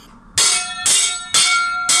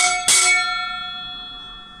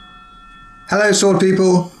Hello, sword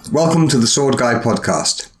people. Welcome to the Sword Guide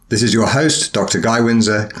podcast. This is your host, Dr. Guy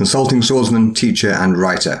Windsor, consulting swordsman, teacher, and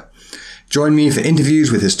writer. Join me for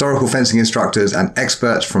interviews with historical fencing instructors and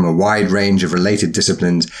experts from a wide range of related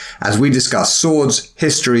disciplines as we discuss swords,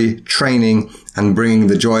 history, training, and bringing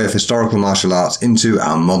the joy of historical martial arts into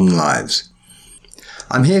our modern lives.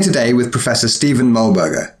 I'm here today with Professor Stephen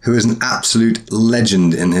Muhlberger, who is an absolute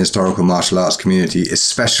legend in the historical martial arts community,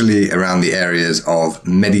 especially around the areas of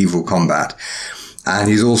medieval combat. And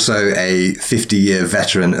he's also a 50-year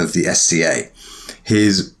veteran of the SCA.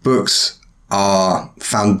 His books are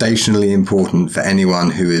foundationally important for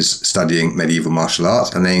anyone who is studying medieval martial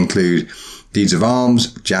arts, and they include Deeds of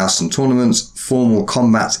Arms, Jousts and Tournaments, Formal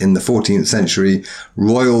Combats in the 14th Century,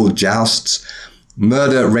 Royal Jousts,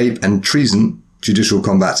 Murder, Rape and Treason, Judicial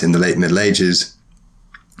Combats in the Late Middle Ages,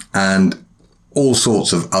 and all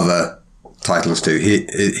sorts of other titles too.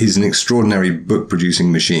 He's an extraordinary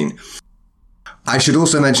book-producing machine. I should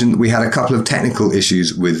also mention that we had a couple of technical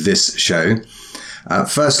issues with this show.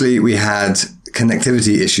 Firstly, we had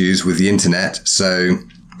connectivity issues with the internet, so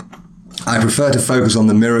I prefer to focus on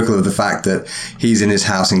the miracle of the fact that he's in his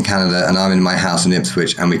house in Canada and I'm in my house in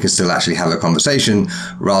Ipswich and we can still actually have a conversation,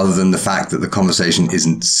 rather than the fact that the conversation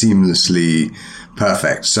isn't seamlessly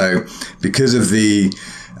perfect. So because of the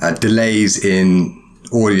delays in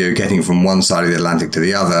audio getting from one side of the Atlantic to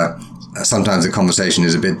the other, sometimes the conversation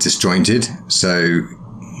is a bit disjointed, so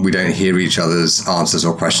we don't hear each other's answers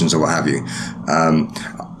or questions or what have you.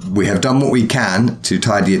 We have done what we can to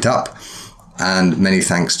tidy it up, and many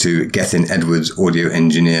thanks to Gethin Edwards, audio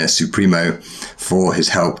engineer supremo, for his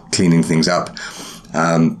help cleaning things up.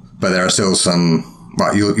 But there are still some,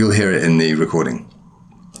 well, you'll hear it in the recording.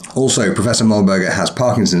 Also, Professor Muhlberger has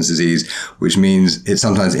Parkinson's disease, which means it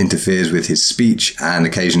sometimes interferes with his speech and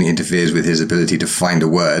occasionally interferes with his ability to find a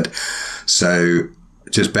word. So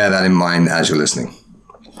just bear that in mind as you're listening.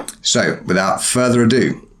 So, without further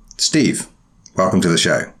ado, Steve, welcome to the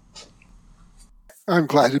show. I'm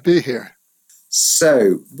glad to be here.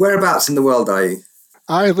 So, whereabouts in the world are you?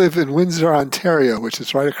 I live in Windsor, Ontario, which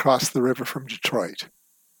is right across the river from Detroit.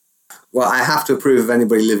 Well, I have to approve of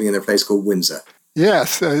anybody living in a place called Windsor.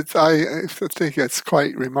 Yes, I think it's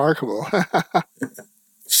quite remarkable.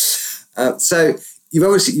 So,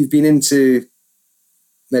 you've been into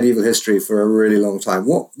medieval history for a really long time.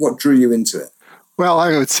 What drew you into it? Well,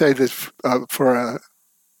 I would say that for an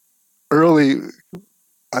early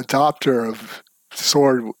adopter of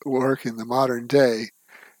sword work in the modern day,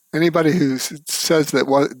 anybody who says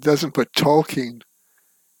that doesn't put Tolkien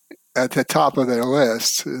at the top of their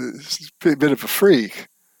list is a bit of a freak.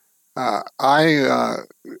 In the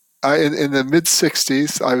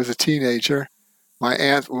mid-'60s, I was a teenager. My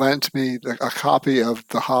aunt lent me a copy of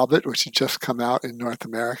The Hobbit, which had just come out in North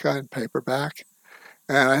America in paperback.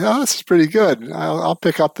 And I thought, this is pretty good. I'll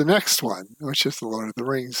pick up the next one, which is the Lord of the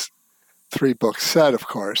Rings 3-book set, of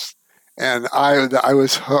course. And I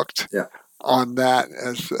was hooked on that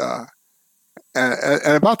and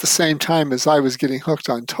about the same time as I was getting hooked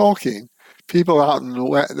on Tolkien, people out in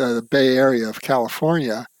the Bay Area of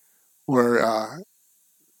California were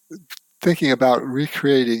thinking about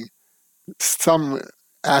recreating some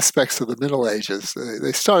aspects of the Middle Ages.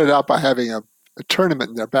 They started out by having a tournament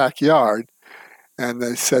in their backyard, and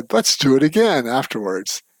they said, let's do it again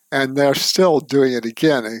afterwards. And they're still doing it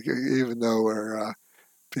again, even though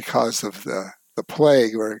because of the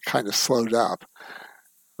plague, we're kind of slowed up.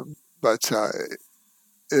 But so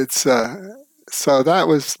that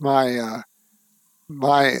was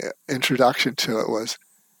my introduction to it. Was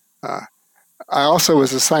I also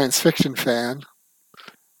was a science fiction fan,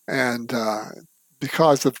 and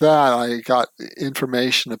because of that, I got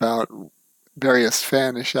information about various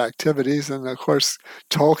fanish activities, and of course,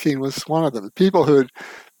 Tolkien was one of them. People who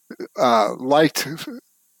liked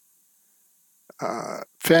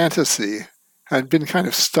fantasy had been kind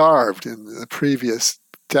of starved in the previous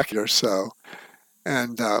decade or so,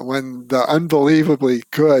 and when the unbelievably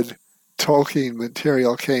good Tolkien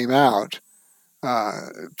material came out,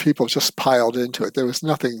 people just piled into it. There was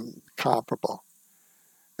nothing comparable,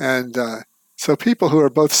 and so people who are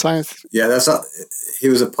both science. Yeah, he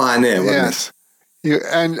was a pioneer, wasn't yes, he?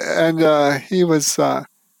 And he was.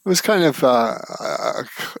 It was kind of a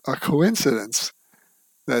coincidence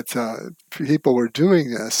that people were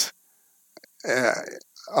doing this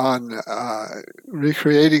on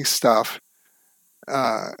recreating stuff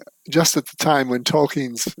just at the time when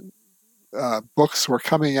Tolkien's books were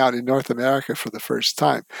coming out in North America for the first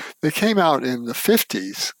time. They came out in the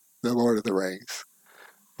 50s, The Lord of the Rings,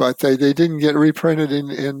 but they didn't get reprinted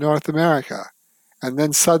in North America. And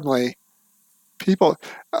then suddenly people,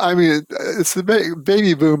 I mean, it's the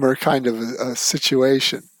baby boomer kind of a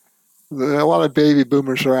situation. There are a lot of baby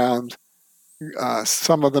boomers around,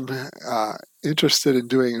 some of them interested in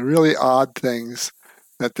doing really odd things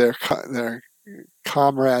that their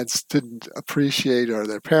comrades didn't appreciate, or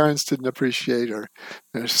their parents didn't appreciate, or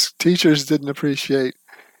their teachers didn't appreciate.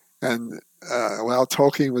 And, well,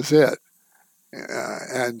 Tolkien was it.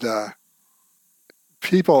 And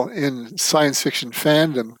people in science fiction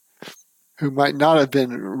fandom who might not have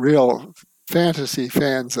been real fantasy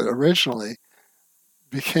fans originally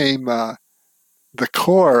became the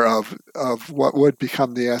core of what would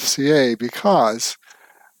become the SCA, because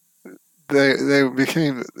they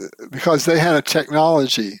had a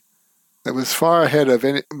technology that was far ahead of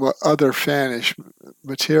any other fanish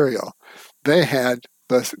material. They had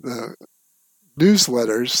the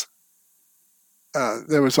newsletters.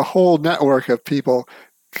 There was a whole network of people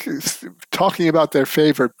talking about their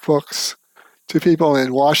favorite books to people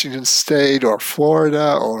in Washington State or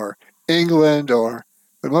Florida or England,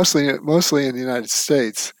 but mostly in the United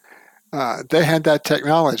States. They had that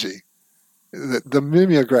technology. The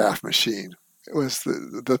mimeograph machine was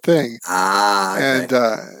the thing. Okay. And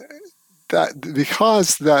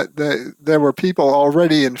there were people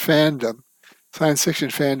already in fandom, science fiction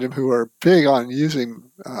fandom, who were big on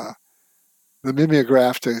using the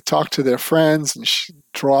mimeograph to talk to their friends and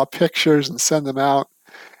draw pictures and send them out,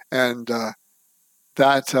 and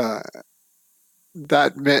that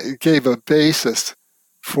gave a basis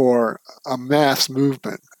for a mass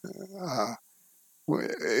movement.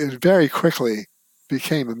 It very quickly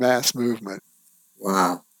became a mass movement.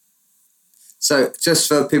 Wow. So just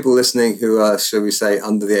for people listening who are, shall we say,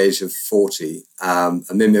 under the age of 40, a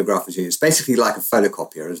mimeograph machine, it's basically like a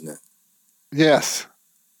photocopier, isn't it? Yes.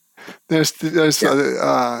 There's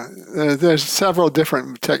several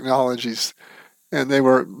different technologies, and they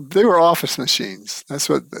were office machines. That's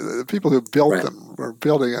what the people who built them were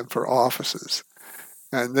building them for offices,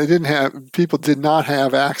 and people did not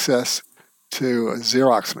have access to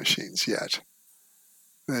Xerox machines yet.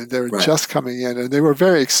 They were just coming in, and they were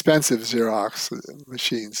very expensive Xerox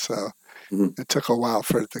machines, so it took a while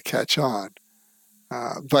for it to catch on.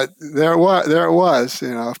 But there it was.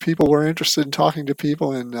 If people were interested in talking to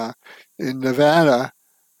people in Nevada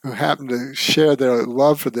who happened to share their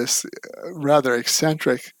love for this rather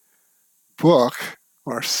eccentric book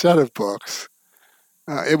or set of books,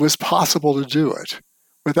 it was possible to do it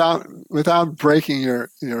without breaking your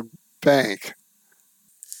bank.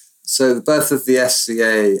 So the birth of the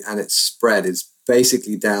SCA and its spread is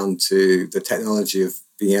basically down to the technology of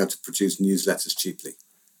being able to produce newsletters cheaply.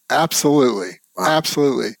 Absolutely. Wow.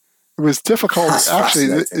 Absolutely. It was difficult. That's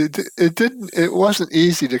actually, it wasn't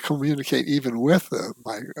easy to communicate even with the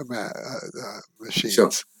machines. Sure.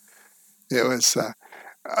 It was,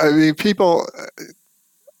 people,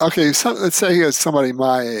 okay, let's say somebody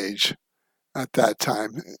my age at that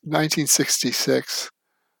time, 1966,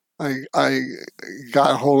 I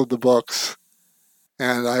got hold of the books,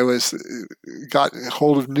 and I got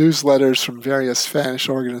hold of newsletters from various Spanish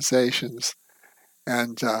organizations,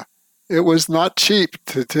 and it was not cheap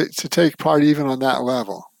to take part even on that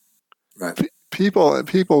level. Right.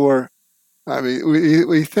 People were,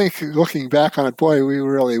 we think, looking back on it, boy, we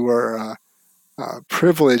really were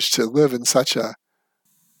privileged to live in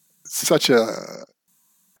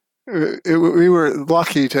we were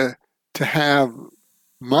lucky to have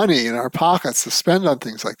money in our pockets to spend on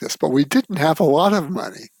things like this, but we didn't have a lot of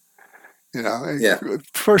money.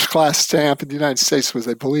 First class stamp in the United States was,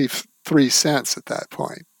 I believe, 3 cents at that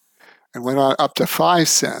point, and went on up to 5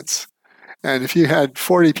 cents. And if you had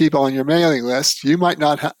 40 people on your mailing list, you might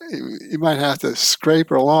have to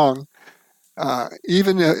scrape along.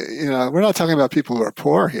 Even we're not talking about people who are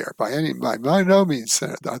poor here by no means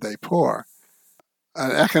are they poor.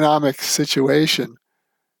 An economic situation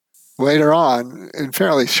later on, in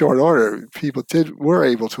fairly short order, people were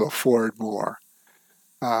able to afford more.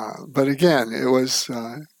 But again, it was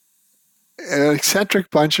an eccentric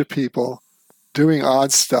bunch of people doing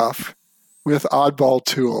odd stuff with oddball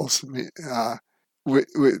tools.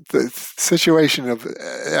 The situation of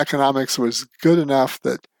economics was good enough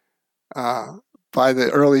that by the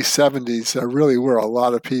early 70s, there really were a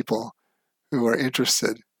lot of people who were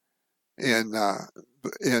interested in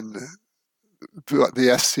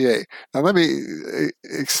the SCA. Now, let me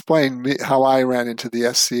explain how I ran into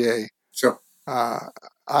the SCA. Sure.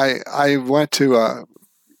 I went to a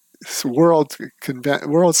World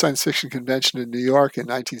Science Fiction Convention in New York in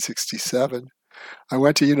 1967. I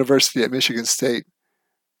went to university at Michigan State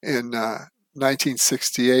in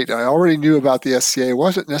 1968. I already knew about the SCA. I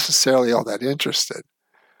wasn't necessarily all that interested.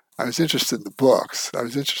 I was interested in the books. I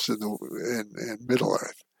was interested in Middle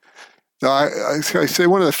Earth. So I say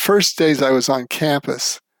one of the first days I was on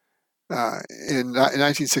campus in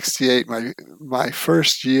 1968, my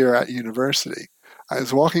first year at university, I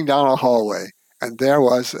was walking down a hallway, and there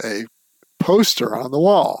was a poster on the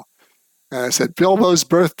wall, and it said Bilbo's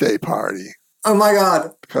birthday party. Oh my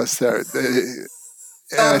God! Because and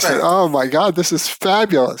I said, "Oh my God, this is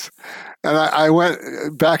fabulous!" And I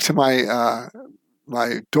went back to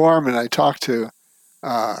my dorm, and I talked to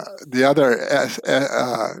the other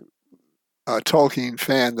Tolkien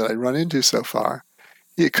fan that I'd run into so far.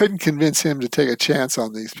 He couldn't convince him to take a chance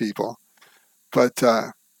on these people, but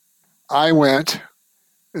I went.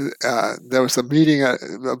 There was a meeting.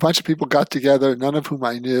 A bunch of people got together, none of whom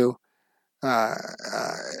I knew,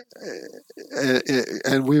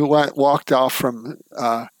 and we walked off from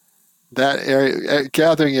that area,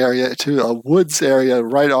 gathering area, to a woods area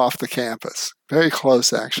right off the campus, very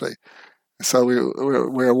close actually. So we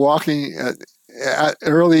were walking at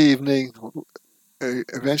early evening.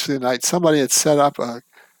 Eventually, at night, somebody had set up a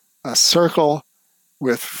circle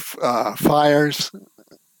with fires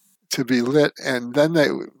to be lit, and then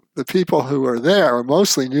the people who were there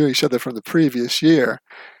mostly knew each other from the previous year,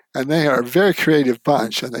 and they are a very creative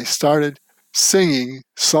bunch, and they started singing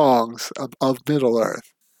songs of Middle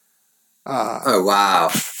Earth. Oh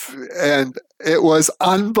wow! And it was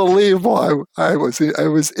unbelievable. I was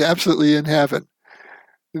absolutely in heaven.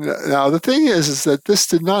 Now the thing is that this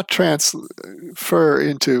did not transfer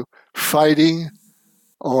into fighting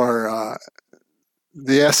or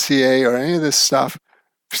the SCA or any of this stuff.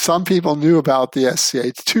 Some people knew about the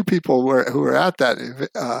SCA. Two people who were at that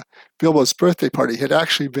Bilbo's birthday party had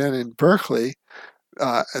actually been in Berkeley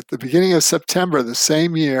at the beginning of September the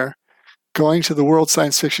same year, going to the World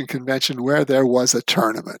Science Fiction Convention where there was a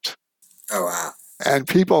tournament. Oh wow! And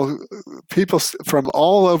people from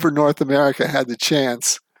all over North America had the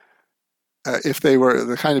chance, if they were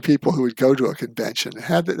the kind of people who would go to a convention, they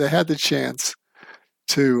had the chance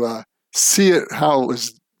to see it how it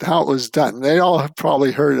was done. They all have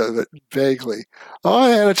probably heard of it vaguely. Oh,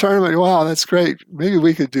 they had a tournament. Wow, that's great. Maybe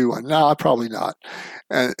we could do one. No, probably not.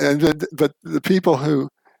 But the people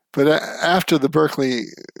but after the Berkeley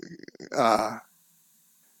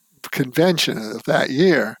convention of that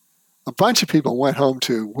year, a bunch of people went home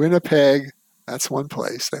to Winnipeg. That's one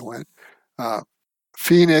place they went.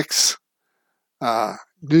 Phoenix,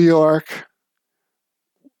 New York,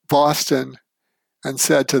 Boston, and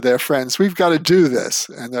said to their friends, "We've got to do this."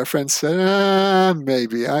 And their friends said,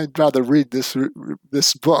 "Maybe. I'd rather read this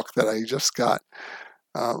book that I just got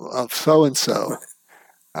of so and so.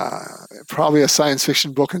 Probably a science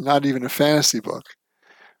fiction book and not even a fantasy book."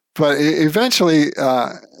 But eventually,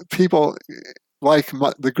 people like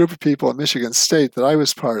the group of people at Michigan State that I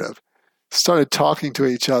was part of started talking to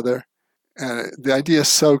each other, and the idea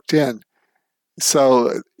soaked in.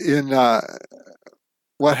 So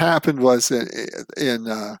what happened was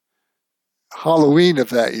in Halloween of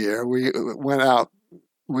that year, we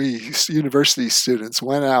university students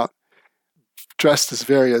went out dressed as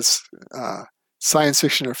various science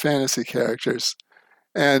fiction or fantasy characters,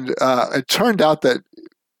 and it turned out that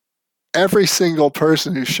every single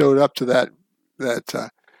person who showed up to that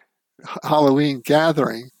Halloween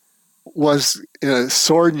gathering was in a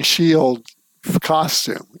sword and shield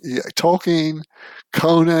costume. Tolkien,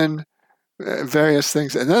 Conan, various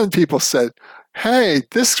things. And then people said, "Hey,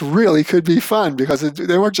 this really could be fun," because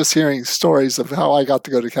they weren't just hearing stories of how I got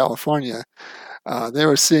to go to California. They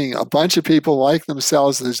were seeing a bunch of people like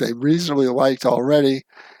themselves that they reasonably liked already.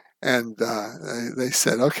 And they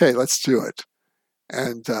said, "Okay, let's do it."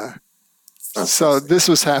 And so this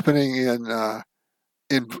was happening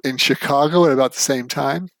in Chicago at about the same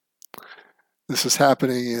time. This was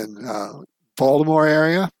happening in Baltimore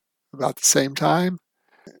area about the same time.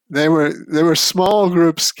 There were small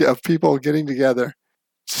groups of people getting together,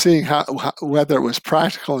 seeing whether it was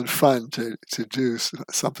practical and fun to do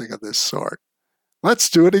something of this sort. Let's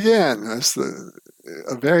do it again. That's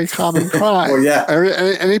a very common cry. Well, yeah.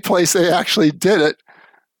 Any place they actually did it,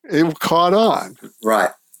 it caught on.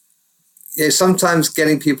 Right. Yeah, sometimes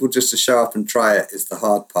getting people just to show up and try it is the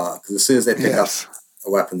hard part, because as soon as they pick up a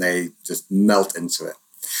weapon, they just melt into it.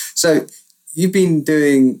 So you've been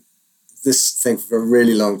doing this thing for a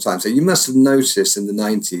really long time. So you must have noticed in the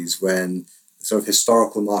 90s when the sort of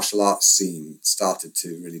historical martial arts scene started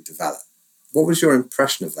to really develop. What was your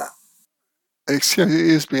impression of that?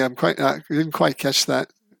 Excuse me, I didn't quite catch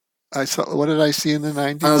that. What did I see in the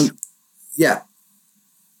 90s? Yeah.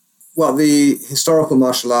 Well, the historical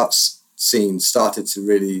martial arts scene started to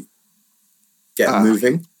really get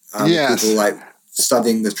moving. Yes. People like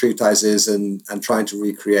studying the treatises and trying to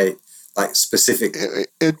recreate like specific.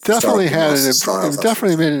 It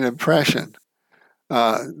definitely made an impression.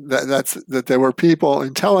 That there were people,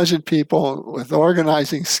 intelligent people with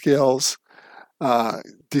organizing skills,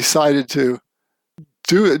 decided to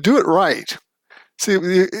do it right. See,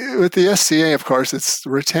 with the SCA, of course, it's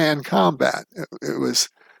rattan combat. It was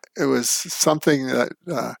something that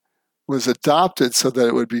was adopted so that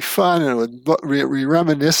it would be fun and it would be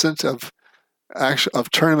reminiscent of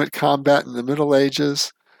tournament combat in the Middle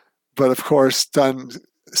Ages, but of course done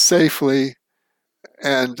safely.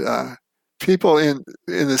 And people in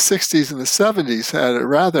the 60s and the 70s had a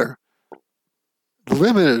rather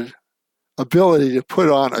limited ability to put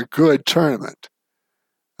on a good tournament.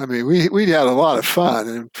 I mean, we had a lot of fun,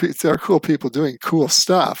 and there are cool people doing cool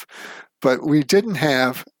stuff, but we didn't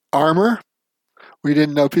have armor. We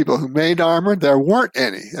didn't know people who made armor. There weren't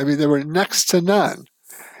any. I mean, there were next to none.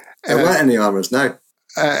 There weren't any armors, no.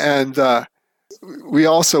 And we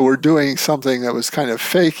also were doing something that was kind of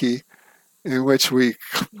fakey, in which we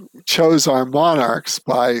chose our monarchs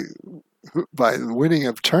by the winning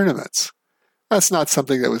of tournaments. That's not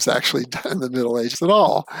something that was actually done in the Middle Ages at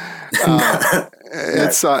all.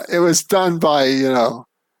 It was done by,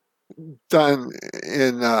 done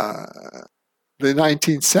in the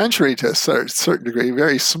 19th century to a certain degree,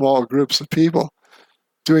 very small groups of people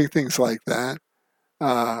doing things like that.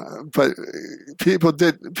 But people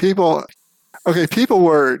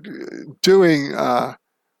were doing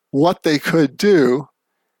what they could do.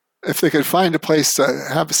 If they could find a place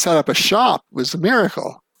to set up a shop, was a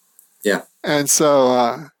miracle. Yeah. And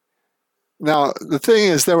so now the thing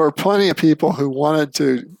is, there were plenty of people who wanted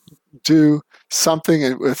to do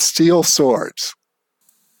something with steel swords.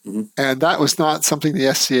 Mm-hmm. And that was not something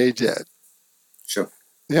the SCA did. Sure.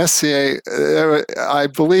 The SCA, I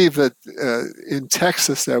believe that in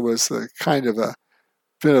Texas there was a kind of a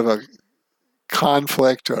bit of a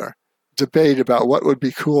conflict or debate about what would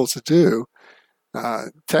be cool to do.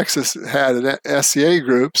 Texas had SCA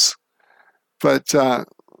groups, but the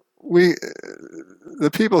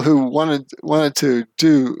people who wanted to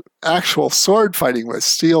do actual sword fighting with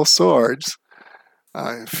steel swords,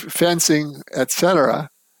 fencing, etc.,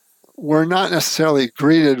 were not necessarily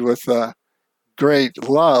greeted with great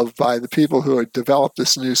love by the people who had developed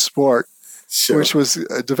this new sport, sure, which was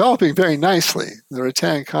developing very nicely. The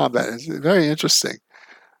rattan combat is very interesting,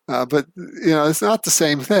 but it's not the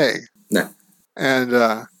same thing. No,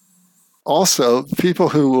 and also people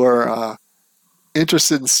who were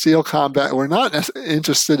interested in steel combat were not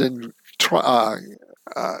interested in.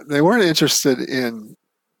 They weren't interested in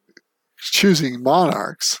choosing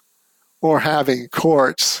monarchs or having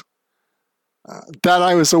courts. That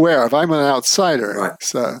I was aware of. I'm an outsider. Right.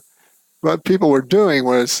 So what people were doing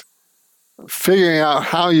was figuring out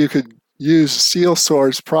how you could use steel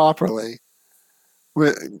swords properly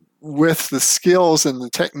with the skills and the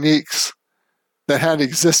techniques that had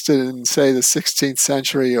existed in, say, the 16th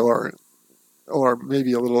century or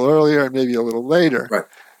maybe a little earlier and maybe a little later. Right.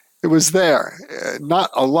 It was there. Not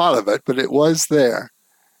a lot of it, but it was there.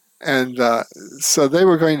 And so they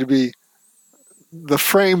were going to be, the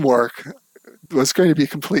framework was going to be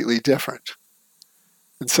completely different.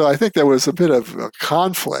 And so I think there was a bit of a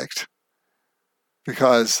conflict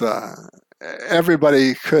because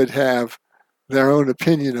everybody could have their own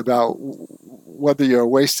opinion about whether you're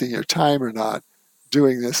wasting your time or not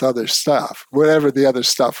doing this other stuff, whatever the other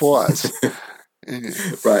stuff was.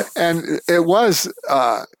 Right. And it was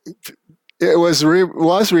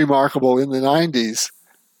remarkable in the 90s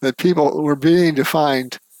that people were beginning to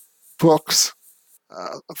find books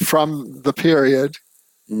from the period,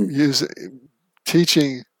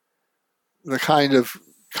 teaching the kind of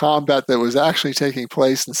combat that was actually taking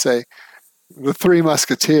place in, say, the Three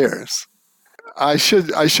Musketeers. I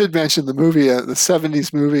should mention the movie, the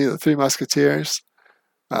 70s movie, The Three Musketeers,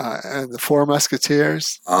 and The Four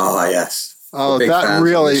Musketeers. Oh, yes. Oh, that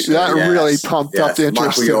really pumped up the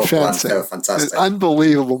interest in fencing. Fantastic. An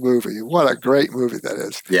unbelievable movie. What a great movie that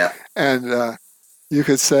is. Yeah. And you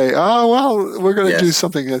could say, oh, well, we're going to do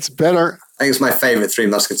something that's better. I think it's my favorite Three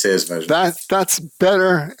Musketeers version. That's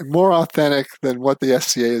better and more authentic than what the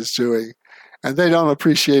SCA is doing. And they don't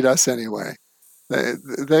appreciate us anyway.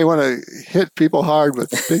 They want to hit people hard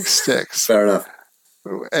with big sticks. Fair enough.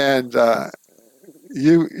 And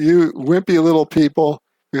you wimpy little people,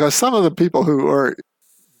 because some of the people who are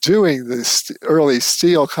doing this early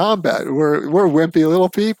steel combat were wimpy little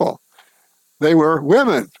people. They were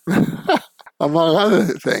women, among other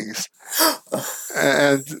things.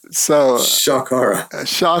 And so... Shock horror.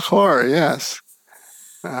 Shock horror, yes.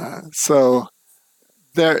 So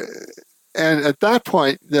there... And at that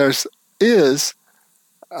point, there's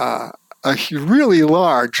really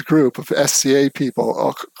large group of SCA people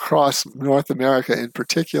across North America in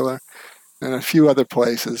particular, and a few other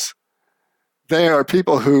places. They are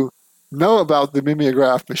people who know about the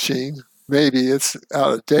mimeograph machine. Maybe it's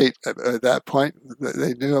out of date at that point.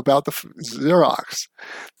 They knew about the Xerox.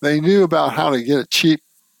 They knew about how to get a cheap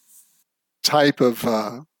type of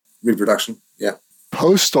reproduction,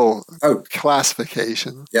 postal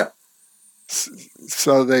classification.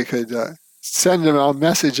 So they could send them out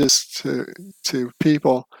messages to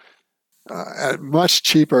people at much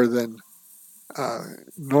cheaper than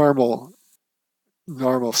normal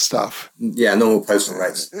stuff. Yeah, normal postal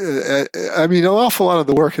rates. I mean, an awful lot of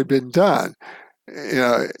the work had been done.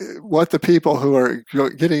 What the people who are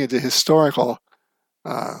getting into historical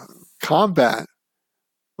combat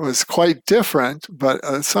was quite different,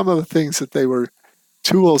 but some of the things that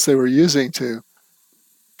tools they were using to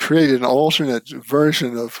create an alternate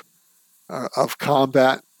version of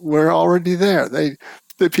combat were already there.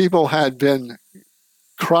 The people had been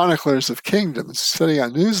chroniclers of kingdoms, sitting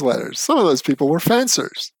on newsletters. Some of those people were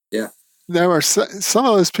fencers. Yeah, there were some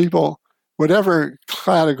of those people, whatever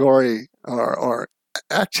category or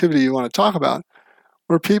activity you want to talk about,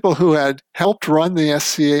 were people who had helped run the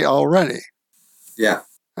SCA already. Yeah,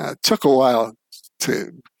 it took a while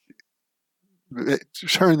to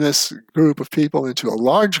turn this group of people into a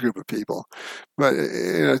large group of people, but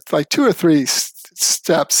it's like 2 or 3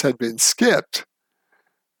 steps had been skipped,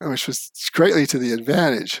 which was greatly to the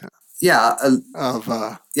advantage. Yeah, of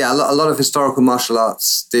a lot of historical martial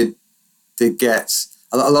arts did get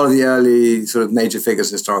a lot of the early sort of major figures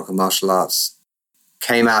in historical martial arts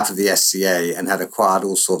came out of the SCA and had acquired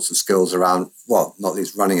all sorts of skills around, well, not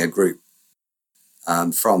least running a group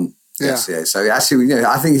from the SCA. So actually,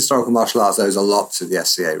 I think historical martial arts owes a lot to the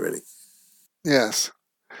SCA, really. Yes.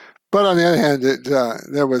 But on the other hand,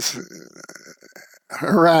 there was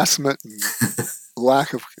harassment and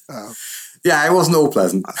lack of... it wasn't all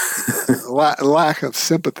pleasant. lack of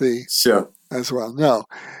sympathy as well. No,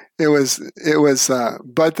 it was.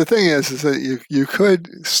 But the thing is that you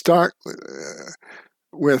could start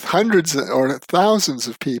with hundreds or thousands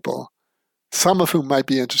of people, some of whom might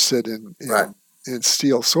be interested in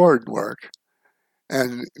steel sword work,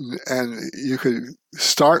 and you could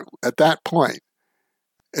start at that point.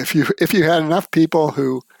 If you had enough people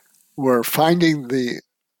who were finding the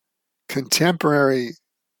contemporary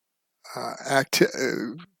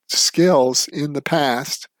skills in the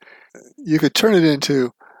past, you could turn it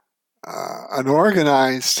into an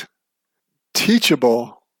organized,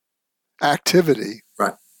 teachable activity,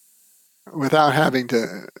 without having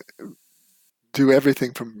to do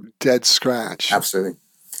everything from dead scratch. Absolutely.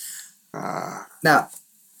 Now,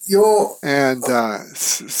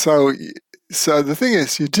 so the thing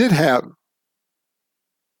is, you did have.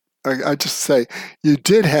 I just say you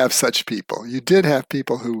did have such people. You did have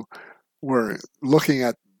people who were looking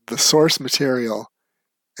at the source material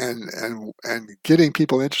and getting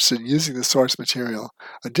people interested in using the source material,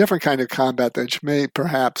 a different kind of combat which may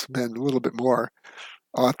perhaps have been a little bit more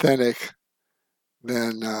authentic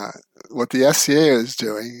than what the SCA is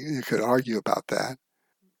doing. You could argue about that.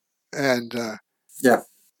 And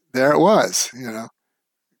there it was.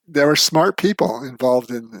 There were smart people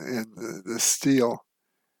involved in the steel.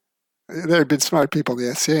 There had been smart people in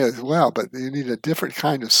the SCA as well, but you need a different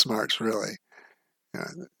kind of smarts, really.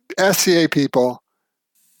 SCA people,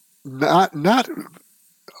 not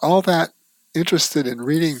all that interested in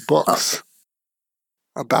reading books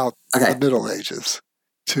about the Middle Ages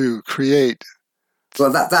to create.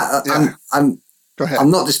 Well, I'm Go ahead.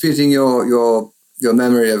 I'm not disputing your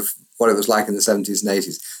memory of what it was like in the 70s and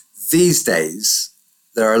 80s. These days,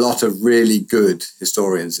 there are a lot of really good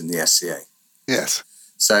historians in the SCA. Yes.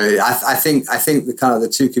 So I think the kind of the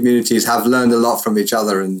two communities have learned a lot from each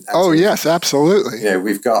other. Yes, absolutely.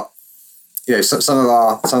 We've got some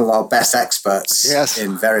of our best experts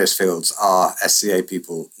in various fields are SCA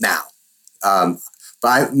people now.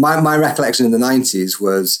 But my recollection in the 90s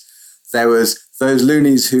was there was those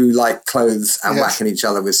loonies who like clothes and whacking each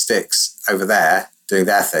other with sticks over there doing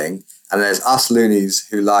their thing, and there's us loonies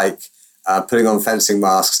who like putting on fencing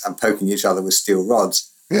masks and poking each other with steel rods.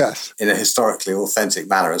 Yes, in a historically authentic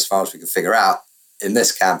manner, as far as we could figure out in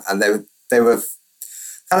this camp, and they were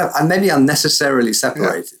kind of maybe unnecessarily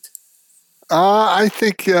separated. I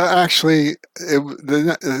think actually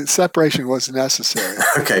the separation was necessary.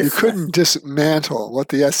 Okay, you couldn't dismantle what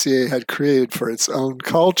the SCA had created for its own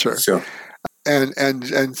culture,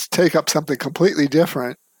 and take up something completely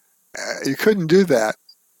different. You couldn't do that.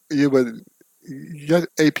 You would get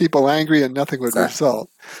people angry and nothing would result.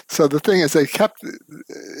 So the thing is, they kept,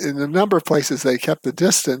 in a number of places, they kept the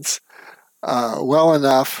distance, well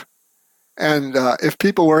enough. And if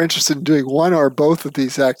people were interested in doing one or both of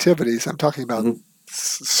these activities, I'm talking about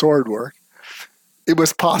sword work, it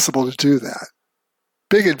was possible to do that.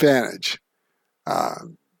 Big advantage.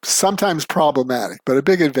 Sometimes problematic, but a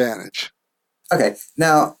big advantage. Okay,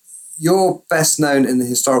 now you're best known in the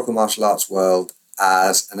historical martial arts world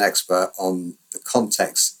as an expert on the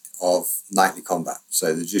context of knightly combat,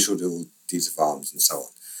 so the judicial duel, deeds of arms, and so on.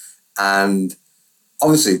 And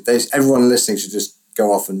obviously, everyone listening should just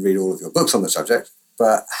go off and read all of your books on the subject.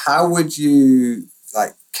 But how would you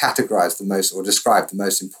categorize the most or describe the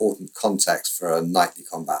most important context for a knightly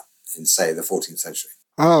combat in, say, the 14th century?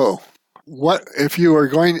 Oh, what if you were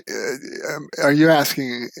going? Are you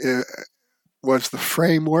asking? Was the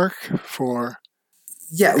framework for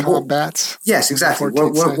combats? Yes, exactly.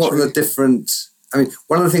 What are the different? I mean,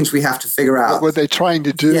 one of the things we have to figure out. What were they trying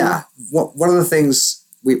to do? Yeah. One of the things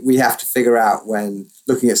we have to figure out when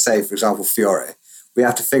looking at, say, for example, Fiore, we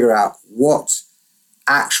have to figure out what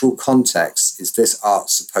actual context is this art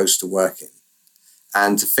supposed to work in.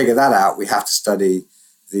 And to figure that out, we have to study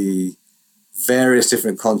the various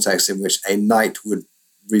different contexts in which a knight would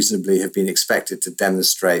reasonably have been expected to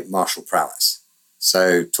demonstrate martial prowess.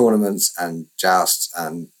 So tournaments and jousts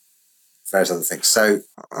and various other things. So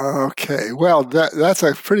okay, well, that's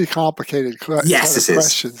a pretty complicated question.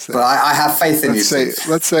 But I have faith in you.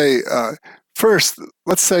 Let's say first,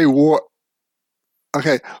 let's say war.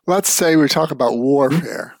 Okay, let's say we talk about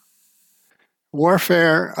warfare.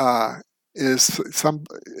 Warfare is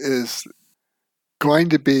going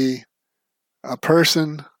to be a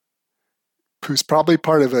person who's probably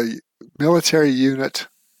part of a military unit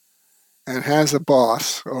and has a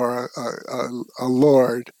boss or a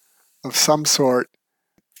lord of some sort,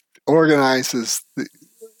 organizes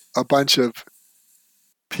a bunch of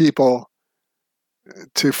people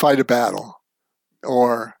to fight a battle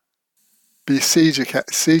or besiege a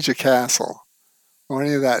castle or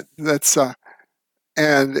any of that. That's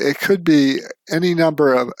and it could be any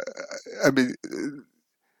number of. I mean,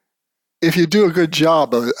 if you do a good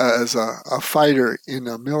job as a fighter in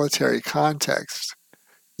a military context,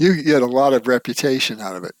 you get a lot of reputation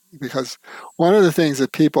out of it. Because one of the things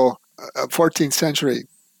that people, 14th century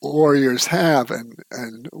warriors have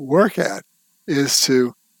and work at is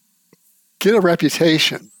to get a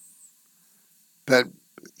reputation that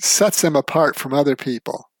sets them apart from other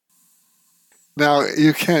people. Now,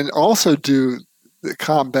 you can also do the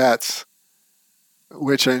combats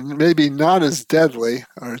which are maybe not as deadly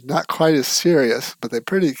or not quite as serious, but they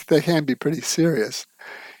can be pretty serious,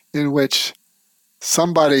 in which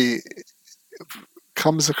somebody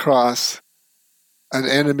comes across an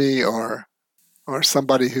enemy or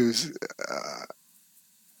somebody who's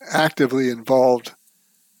actively involved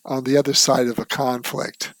on the other side of a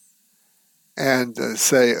conflict, and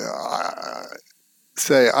say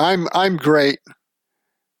I'm great.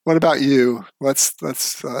 What about you? Let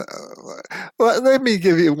me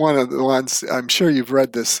give you one of the ones. I'm sure you've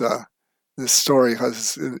read this story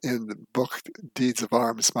because it's in the book Deeds of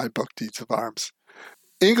Arms, my book Deeds of Arms.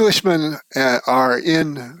 Englishmen are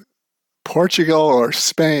in Portugal or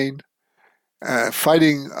Spain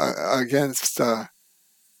fighting against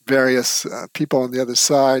various people on the other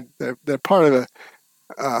side. They're part of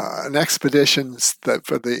an expedition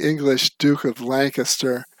for the English Duke of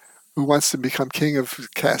Lancaster, who wants to become King of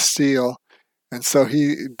Castile, and so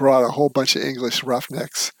he brought a whole bunch of English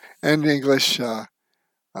roughnecks and English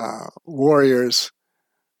warriors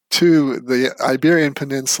to the Iberian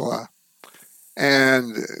Peninsula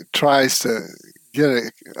and tries to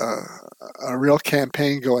get a real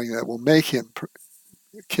campaign going that will make him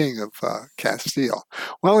King of Castile.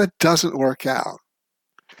 Well, it doesn't work out.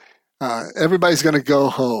 Everybody's going to go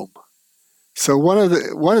home. So one of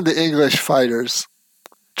the English fighters,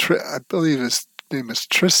 I believe his name is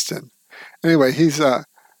Tristan. Anyway, he's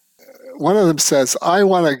one of them says, "I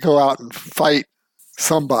want to go out and fight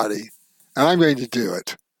somebody, and I'm going to do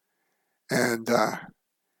it." And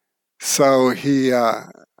so he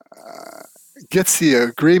gets the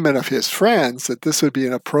agreement of his friends that this would be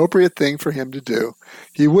an appropriate thing for him to do.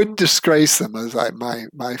 He wouldn't disgrace them, as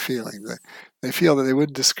my feeling. They feel that they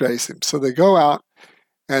wouldn't disgrace him, so they go out,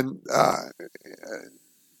 and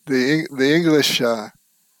the English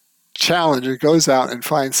challenger goes out and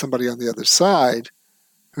finds somebody on the other side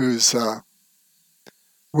who's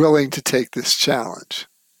willing to take this challenge.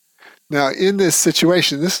 Now, in this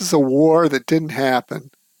situation, this is a war that didn't happen.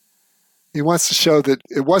 He wants to show that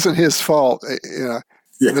it wasn't his fault, that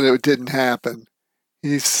it didn't happen.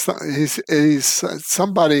 He's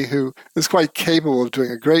somebody who is quite capable of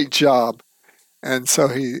doing a great job, and so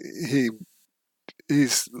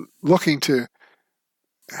he's looking to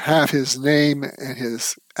have his name and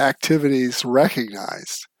his activities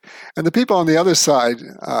recognized. And the people on the other side,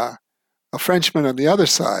 a Frenchman on the other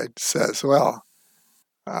side says, well,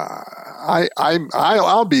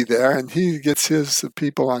 I'll be there, and he gets his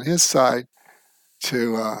people on his side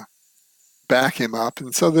to back him up.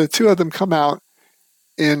 And so the two of them come out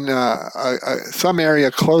in some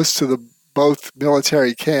area close to both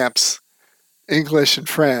military camps, English and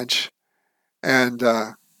French, and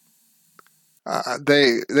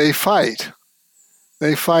they fight.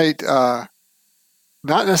 They fight not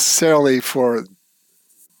necessarily with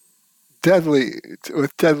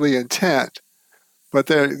deadly intent, but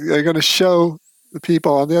they're going to show the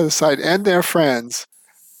people on the other side and their friends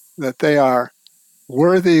that they are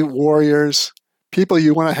worthy warriors, people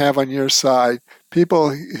you want to have on your side,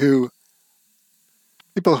 people who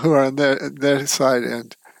are on their side,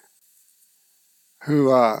 and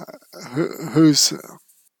who's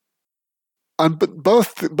on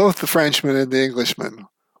both the Frenchman and the Englishman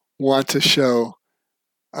want to show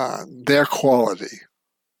their quality.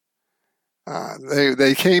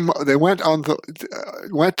 They went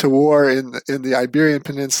to war in the Iberian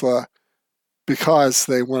Peninsula because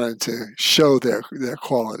they wanted to show their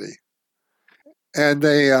quality, and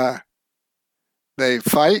they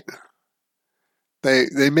fight.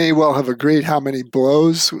 They may well have agreed how many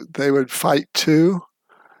blows they would fight to,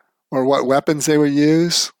 or what weapons they would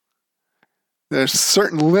use. There's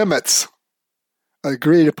certain limits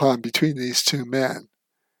agreed upon between these two men,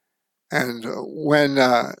 and when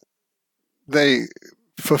they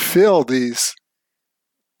fulfill these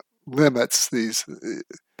limits, they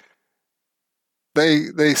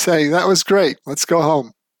say, that was great, let's go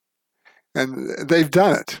home. And they've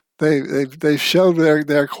done it. They've showed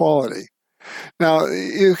their quality. Now,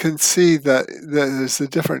 you can see that there's a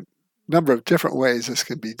different number of different ways this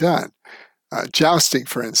can be done. Jousting,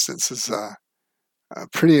 for instance, is a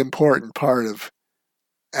pretty important part of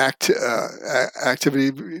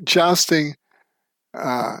activity. Jousting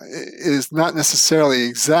is not necessarily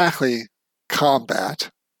exactly combat,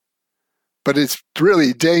 but it's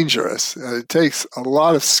really dangerous. It takes a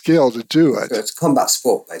lot of skill to do it. So it's combat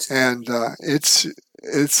sport, basically. And it's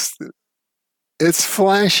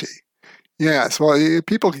flashy. Yes, well,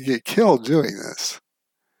 people can get killed doing this.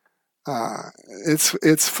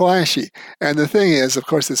 It's flashy, and the thing is, of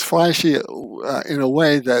course, it's flashy in a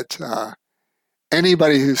way that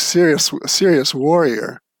anybody who's serious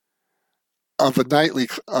warrior of a knightly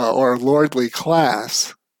or lordly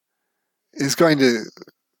class is going to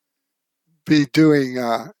be doing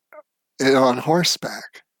it on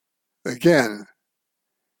horseback. Again,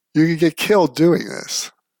 you can get killed doing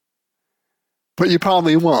this, but you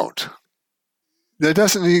probably won't. There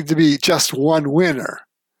doesn't need to be just one winner.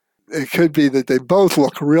 It could be that they both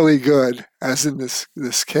look really good, as in this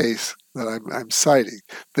case that I'm citing.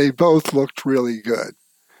 They both looked really good.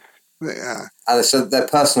 So their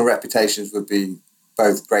personal reputations would be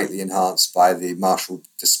both greatly enhanced by the martial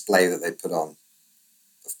display that they put on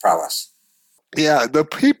of prowess. Yeah,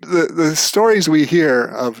 the stories we hear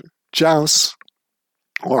of jousts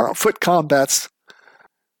or foot combats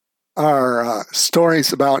are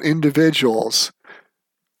stories about individuals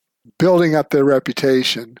building up their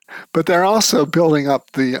reputation, but they're also building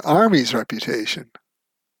up the army's reputation.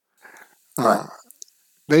 Right.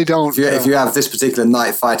 They don't. If you have this particular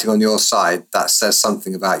knight fighting on your side, that says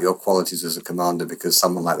something about your qualities as a commander, because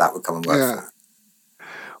someone like that would come and work for you.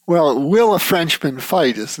 Well, Will a Frenchman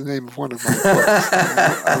Fight is the name of one of my books.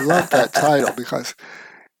 I love that title because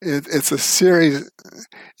it's a series.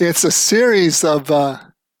 It's a series of.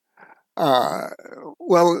 Let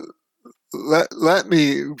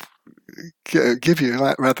me give you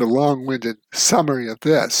a rather long-winded summary of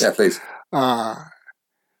this. Yeah, please.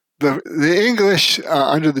 The English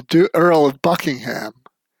under the Earl of Buckingham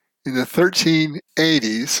in the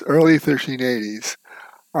 1380s, early 1380s,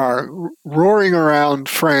 are roaring around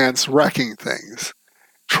France, wrecking things,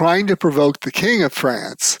 trying to provoke the King of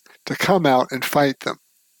France to come out and fight them.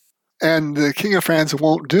 And the King of France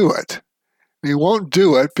won't do it. He won't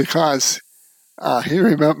do it because he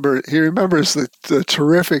remembers the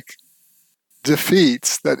terrific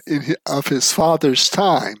defeats of his father's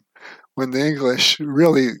time when the English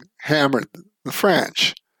really hammered the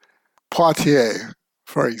French. Poitiers,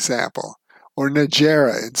 for example, or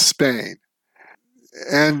Najera in Spain.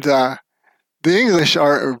 And the English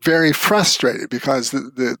are very frustrated because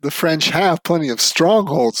the French have plenty of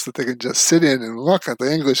strongholds that they can just sit in and look at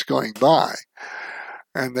the English going by.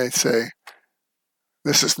 And they say,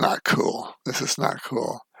 this is not cool. This is not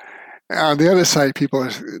cool. And on the other side,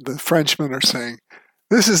 the Frenchmen are saying,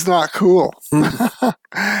 this is not cool.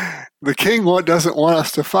 the king doesn't want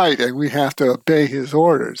us to fight, and we have to obey his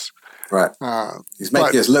orders. Right. He's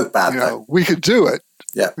making us look bad, though. We could do it.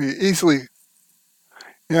 Yeah. We easily.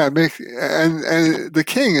 Yeah, and the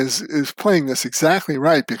king is playing this exactly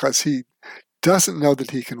right because he doesn't know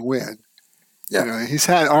that he can win. Yeah. He's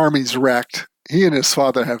had armies wrecked. He and his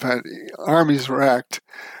father have had armies wrecked,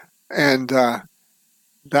 and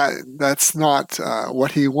that's not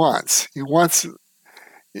what he wants.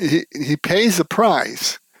 He pays a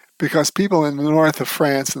price because people in the north of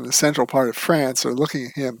France and the central part of France are looking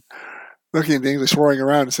at him, looking at the English roaring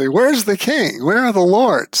around and say, "Where's the king? Where are the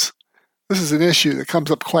lords?" This is an issue that comes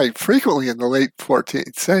up quite frequently in the late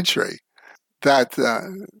 14th century, that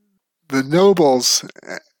the nobles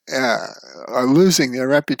are losing their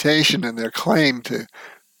reputation and their claim to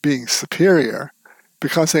being superior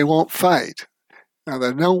because they won't fight. Now,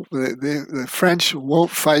 the French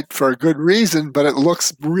won't fight for a good reason, but it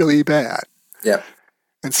looks really bad. Yeah.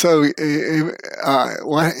 And so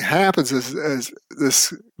what happens is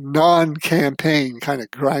this non-campaign kind of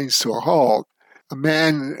grinds to a halt. A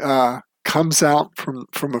man comes out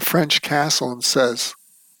from a French castle and says,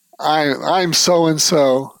 I'm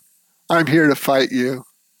so-and-so. I'm here to fight you.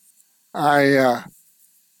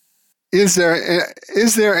 Is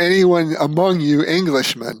there anyone among you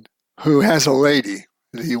Englishmen who has a lady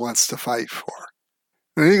that he wants to fight for?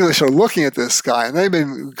 And the English are looking at this guy, and they've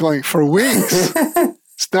been going for weeks.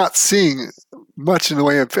 It's not seeing much in the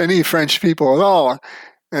way of any French people at all.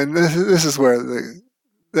 And this is where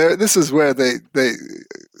they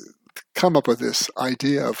come up with this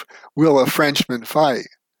idea of, will a Frenchman fight?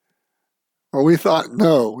 Well, we thought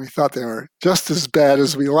they were just as bad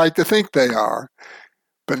as we like to think they are.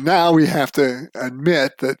 But now we have to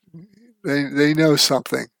admit that they know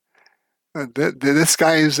something. This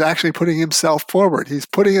guy is actually putting himself forward. He's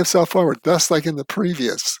putting himself forward, just like in the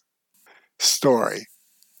previous story.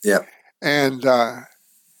 Yeah. And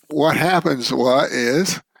what happens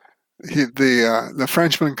is the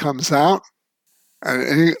Frenchman comes out,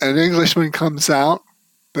 an Englishman comes out.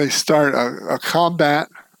 They start a combat,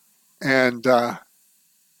 and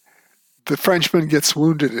the Frenchman gets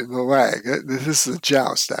wounded in the leg. This is a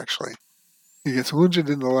joust, actually. He gets wounded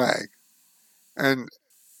in the leg. And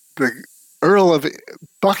the Earl of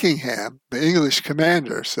Buckingham, the English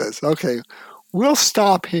commander, says, okay, we'll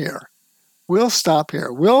stop here.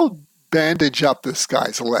 We'll bandage up this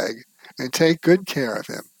guy's leg and take good care of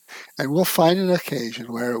him. And we'll find an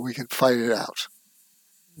occasion where we can fight it out.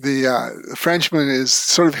 The Frenchman is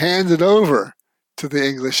sort of handed over to the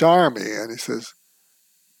English army, and he says,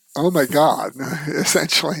 oh my God,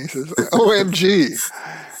 essentially. He says, OMG,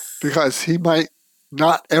 because he might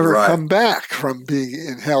not ever come back from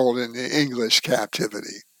being held in English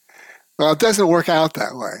captivity. Well, it doesn't work out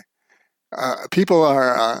that way. People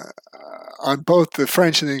are on both the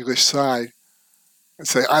French and English side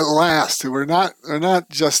say, at last, we're not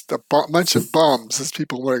just a bunch of bums, as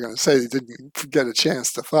people were going to say. They didn't get a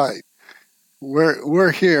chance to fight.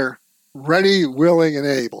 We're here, ready, willing, and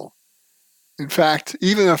able. In fact,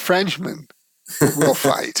 even a Frenchman will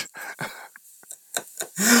fight.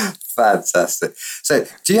 Fantastic. So,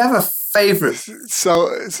 do you have a favorite? So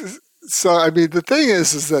I mean, the thing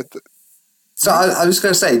is that. So I was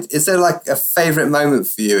going to say, is there like a favorite moment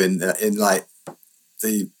for you in like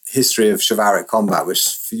the history of chivalric combat, which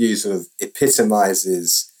for you sort of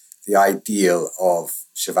epitomizes the ideal of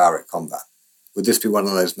chivalric combat? Would this be one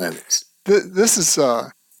of those moments? This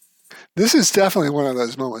is definitely one of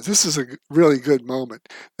those moments. This is a really good moment.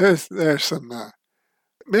 There's some.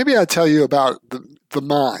 Maybe I'll tell you about the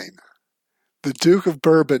mine, the Duke of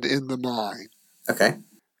Bourbon in the mine. Okay.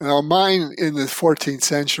 Now, a mine in the 14th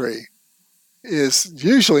century is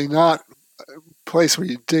usually not a place where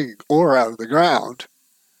you dig ore out of the ground.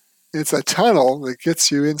 It's a tunnel that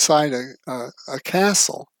gets you inside a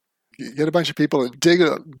castle. You get a bunch of people to dig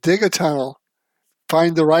a tunnel,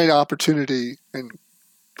 find the right opportunity, and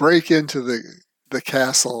break into the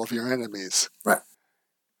castle of your enemies. Right.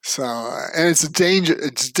 So, and it's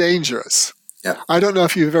dangerous. Yeah. I don't know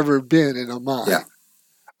if you've ever been in a mine, yeah.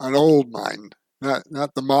 An old mine,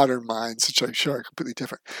 not the modern mines, which I'm sure are completely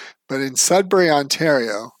different. But in Sudbury,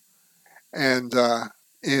 Ontario, and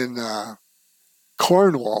in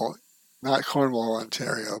Cornwall, not Cornwall,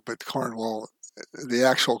 Ontario, but Cornwall, the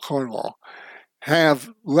actual Cornwall, have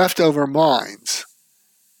leftover mines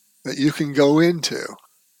that you can go into.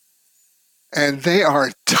 And they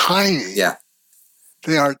are tiny. Yeah.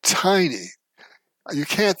 They are tiny. You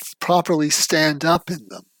can't properly stand up in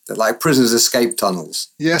them. They're like prisoners' escape tunnels.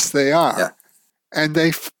 Yes, they are. Yeah. And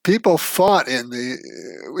people fought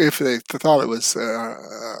if they thought it was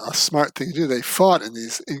a smart thing to do, they fought in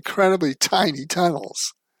these incredibly tiny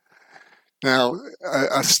tunnels. Now,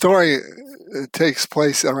 a story that takes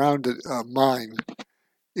place around a mine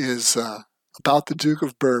is about the Duke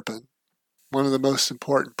of Bourbon, one of the most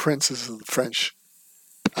important princes of the French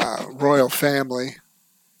royal family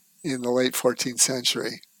in the late 14th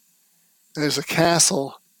century. There's a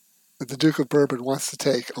castle that the Duke of Bourbon wants to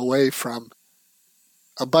take away from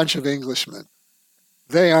a bunch of Englishmen.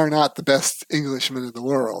 They are not the best Englishmen in the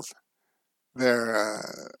world.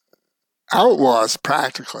 They're outlaws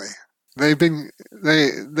practically. They've been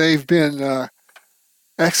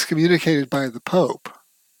excommunicated by the Pope.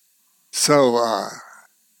 So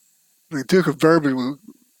the Duke of Bourbon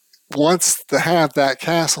wants to have that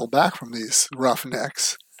castle back from these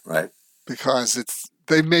roughnecks, right? Because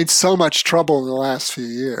they've made so much trouble in the last few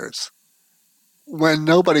years. When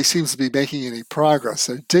nobody seems to be making any progress,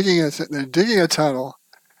 they're digging a tunnel.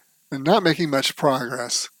 They're not making much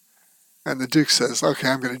progress. And the Duke says, okay,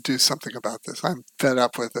 I'm going to do something about this. I'm fed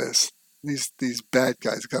up with this. These bad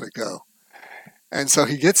guys got to go. And so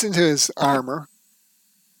he gets into his armor.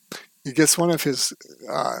 He gets one of his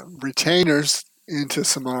retainers into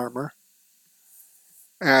some armor.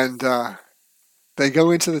 And they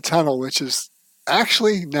go into the tunnel, which is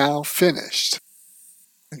actually now finished.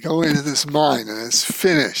 They go into this mine, and it's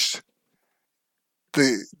finished.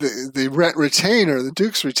 The retainer, the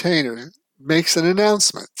Duke's retainer, makes an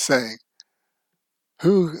announcement saying,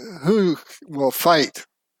 who will fight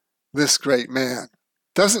this great man?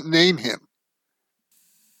 Doesn't name him.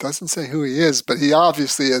 Doesn't say who he is, but he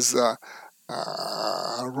obviously is a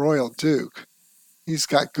royal duke. He's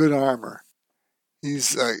got good armor.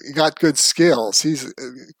 He's got good skills. He's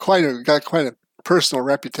got quite a personal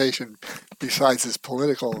reputation besides his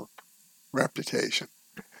political reputation.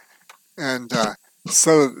 And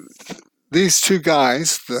so these two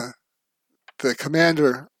guys, the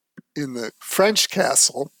commander in the French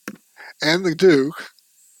castle and the Duke,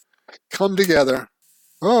 come together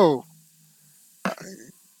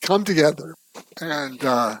and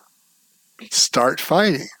start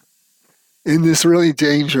fighting in this really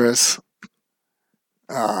dangerous,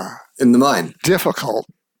 in the mine, difficult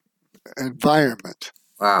environment.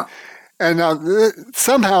 Wow. And now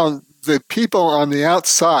somehow the people on the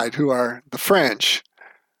outside, who are the French,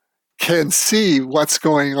 can see what's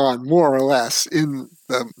going on more or less in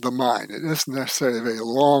the mine. It isn't necessarily a very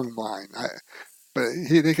long mine, but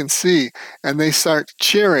they can see, and they start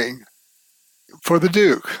cheering for the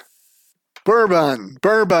Duke. Bourbon,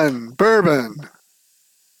 Bourbon, Bourbon.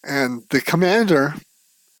 And the commander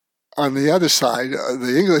on the other side,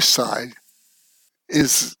 the English side,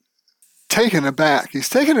 is taken aback. He's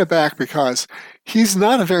taken aback because he's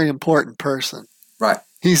not a very important person. Right.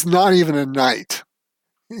 He's not even a knight.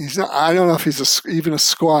 He's not, I don't know if he's even a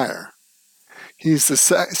squire. He's the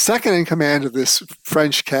second in command of this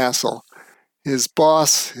French castle. His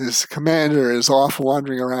boss, his commander, is off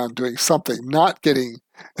wandering around doing something, not getting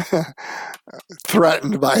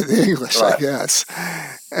threatened by the English, right. I guess.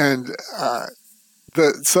 And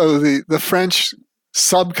so the French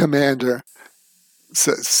sub-commander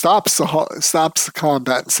stops the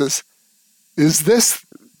combat and says, "Is this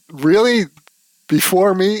really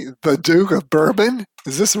before me, the Duke of Bourbon?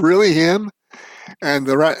 Is this really him?" And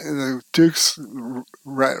the Duke's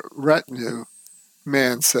retinue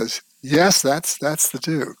man says, "Yes, that's the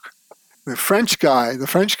Duke." The French guy, the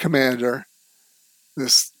French commander,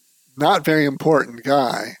 this not very important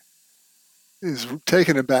guy, is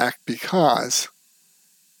taken aback because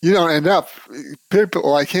people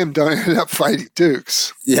like him don't end up fighting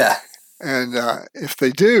dukes. Yeah. And if they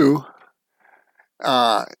do,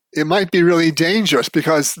 it might be really dangerous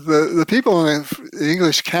because the people in the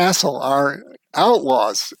English castle are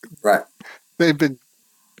outlaws. Right. They've been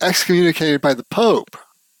excommunicated by the Pope.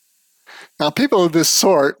 Now, people of this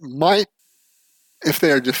sort might, if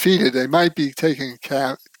they are defeated, they might be taken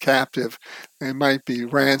captive, they might be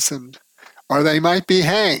ransomed, or they might be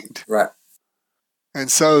hanged. Right. And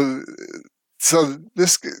so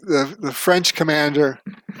the French commander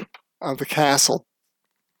of the castle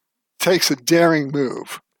takes a daring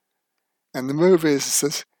move. And the move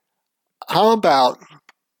says, how about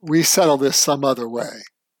we settle this some other way?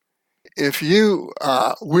 If you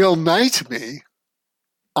will knight me,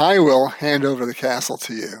 I will hand over the castle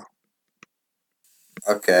to you.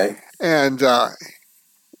 Okay. And the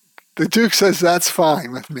Duke says, that's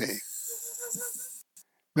fine with me.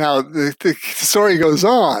 Now, the story goes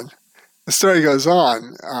on.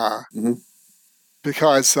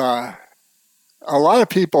 Because a lot of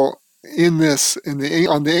people on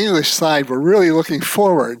the English side were really looking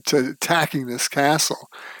forward to attacking this castle.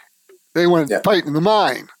 They wanted to fight in the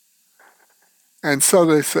mine. And so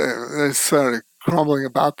they started grumbling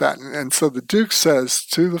about that. And so the Duke says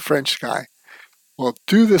to the French guy, well,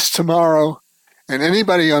 do this tomorrow, and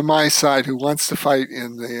anybody on my side who wants to fight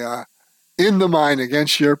in the mine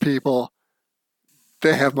against your people,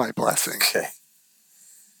 they have my blessing. Okay.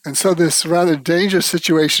 And so this rather dangerous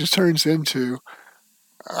situation turns into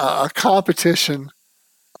a competition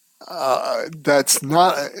that's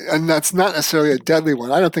not necessarily a deadly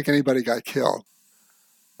one. I don't think anybody got killed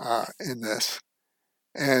in this.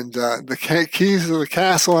 And the keys of the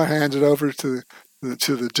castle are handed over to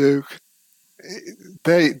the Duke.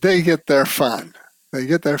 They get their fun. They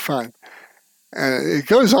get their fun, and it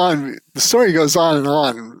goes on. The story goes on and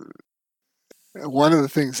on. One of the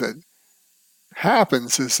things that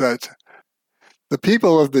happens is that the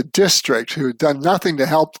people of the district who had done nothing to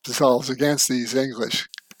help themselves against these English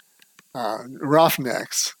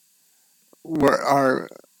roughnecks are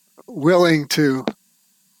willing to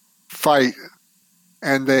fight,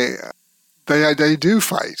 and they do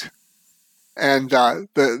fight. And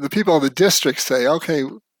the people of the district say, okay,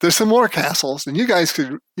 there's some more castles, and you guys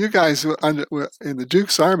in the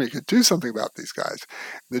Duke's army could do something about these guys.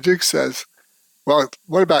 The Duke says, well,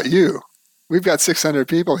 what about you? We've got 600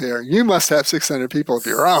 people here. You must have 600 people of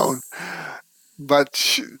your own.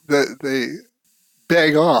 But they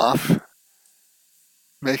beg off,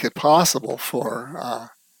 make it possible for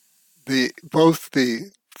both the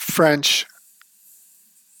French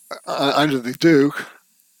under the Duke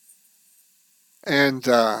and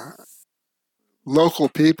local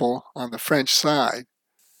people on the French side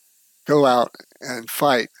go out and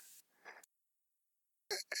fight.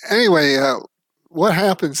 Anyway, what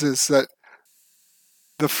happens is that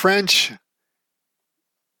the French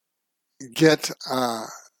get a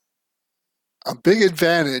big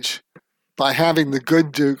advantage by having the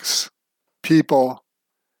good Duke's people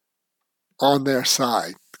on their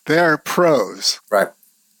side. They're pros. Right.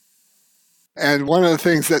 And one of the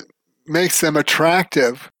things that makes them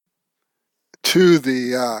attractive to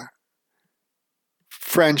the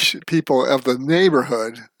French people of the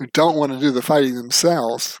neighborhood who don't want to do the fighting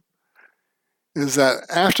themselves is that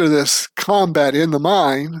after this combat in the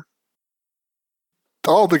mine,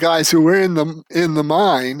 all the guys who were in the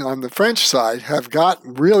mine on the French side have got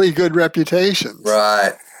really good reputations.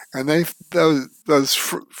 Right. And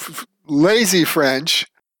those lazy French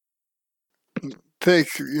think,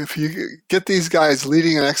 if you get these guys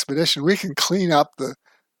leading an expedition, we can clean up the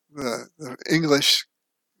English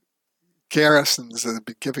garrisons that have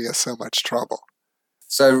been giving us so much trouble.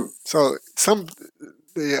 So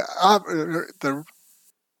the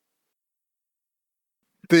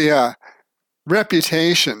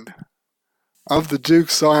reputation of the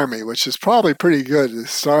Duke's army, which is probably pretty good to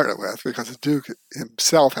start with because the Duke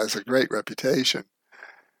himself has a great reputation,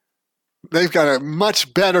 they've got a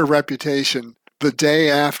much better reputation the day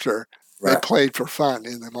after they played for fun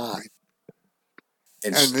in the mine.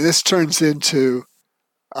 And this turns into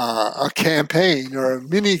a campaign or a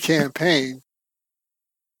mini campaign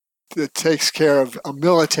that takes care of a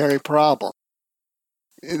military problem.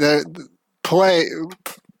 The play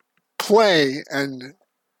and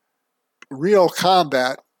real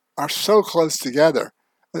combat are so close together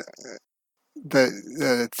that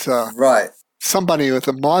it's somebody with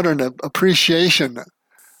a modern appreciation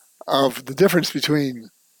of the difference between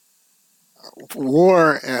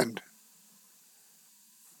war and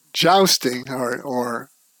jousting, or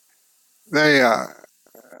they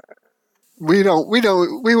we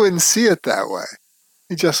wouldn't see it that way.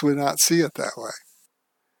 We just would not see it that way.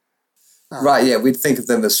 Right, yeah, we'd think of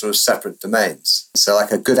them as sort of separate domains. So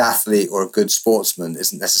like a good athlete or a good sportsman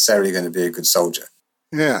isn't necessarily going to be a good soldier.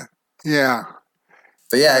 Yeah.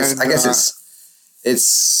 But yeah, I guess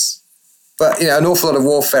it's but an awful lot of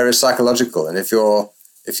warfare is psychological, and if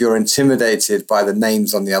you're intimidated by the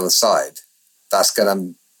names on the other side, that's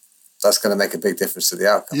gonna make a big difference to the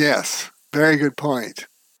outcome. Yes, very good point.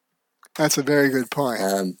 That's a very good point.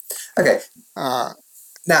 Okay.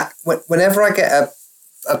 Now, whenever I get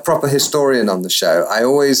a proper historian on the show, I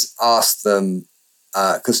always ask them,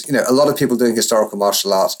 because a lot of people doing historical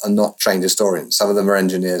martial arts are not trained historians. Some of them are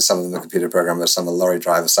engineers, some of them are computer programmers, some are lorry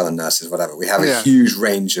drivers, some are nurses, whatever. We have a huge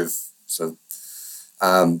range of sort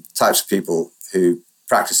of types of people who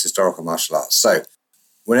practice historical martial arts. So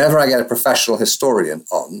whenever I get a professional historian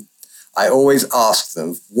on, I always ask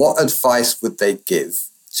them, what advice would they give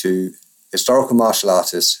to historical martial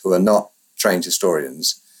artists who are not trained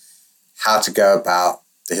historians, how to go about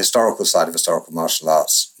the historical side of historical martial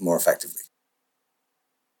arts more effectively?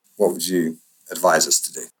 What would you advise us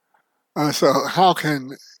to do? So how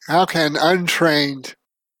can untrained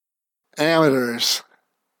amateurs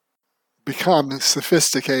become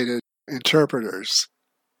sophisticated interpreters?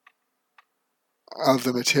 of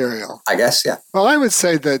the material. I guess, yeah. Well, I would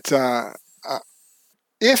say that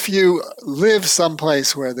if you live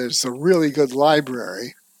someplace where there's a really good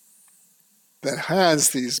library that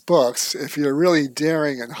has these books, if you're really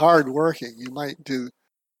daring and hardworking, you might do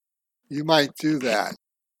that.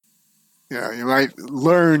 You might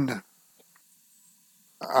learn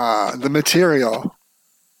the material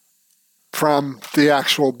from the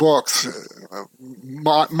actual books,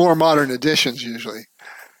 more modern editions usually.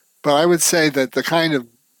 But I would say that the kind of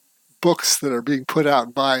books that are being put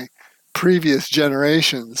out by previous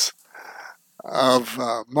generations of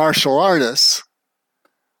martial artists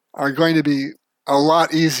are going to be a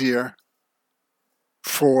lot easier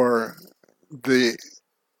for the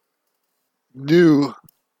new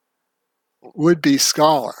would-be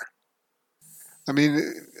scholar. I mean,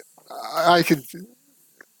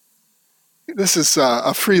 this is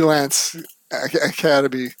a freelance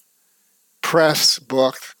Academy Press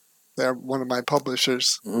book. They're one of my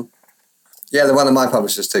publishers. Mm-hmm. Yeah, they're one of my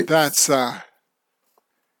publishers too. That's,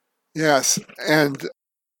 yes. And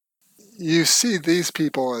you see these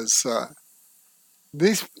people as,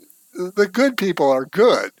 the good people are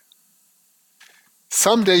good.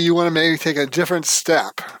 Someday you want to maybe take a different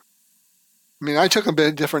step. I mean, I took a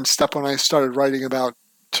bit different step when I started writing about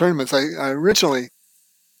tournaments. I originally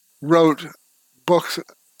wrote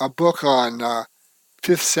a book on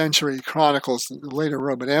 5th century chronicles of the later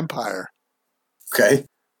Roman Empire. Okay.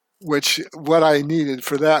 Which, what I needed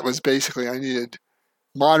for that was basically I needed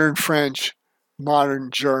modern French,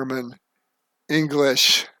 modern German,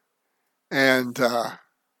 English, and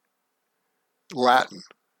Latin.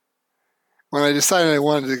 When I decided I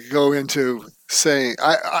wanted to go into saying,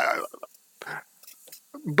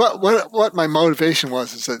 but what my motivation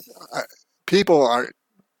was is that people are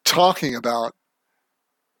talking about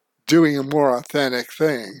doing a more authentic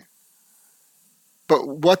thing. But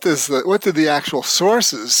what did the actual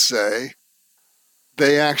sources say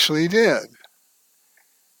they actually did?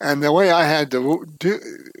 And the way I had to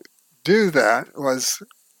do that was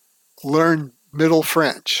learn Middle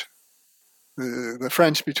French, the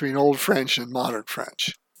French between Old French and Modern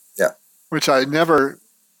French. Yeah. Which I never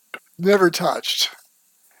touched.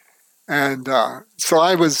 And so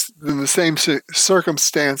I was in the same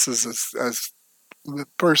circumstances as the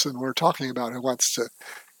person we're talking about who wants to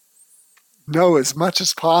know as much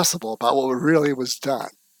as possible about what really was done.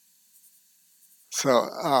 So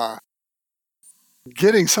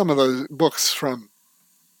getting some of those books from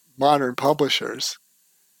modern publishers,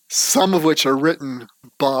 some of which are written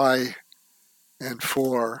by and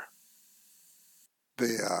for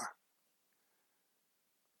the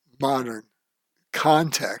modern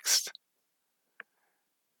context,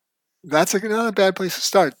 that's not a bad place to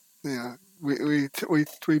start.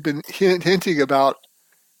 We've been hinting about,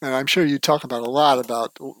 and I'm sure you talk about a lot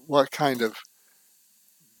about what kind of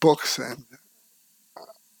books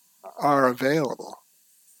are available.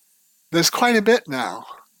 There's quite a bit now.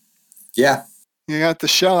 Yeah. You have to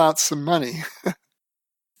shell out some money.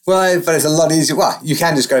 Well, but it's a lot easier. Well, you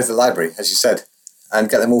can just go to the library, as you said, and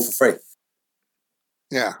get them all for free.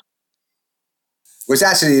 Yeah. Which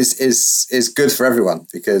actually is good for everyone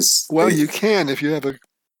because... Well, you can if you have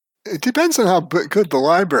it depends on how good the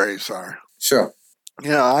libraries are. Sure.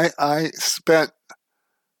 Yeah, I spent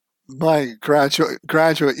my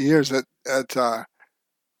graduate years at the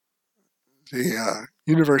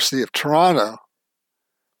University of Toronto,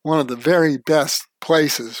 one of the very best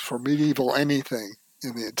places for medieval anything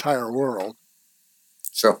in the entire world.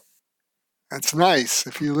 Sure. That's nice.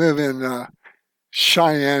 If you live in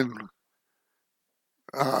Cheyenne,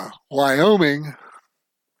 Wyoming,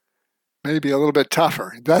 maybe a little bit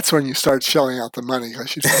tougher. That's when you start shelling out the money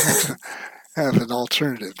because you don't have to have an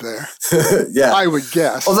alternative there. Yeah. I would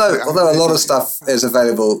guess. Although a lot of stuff is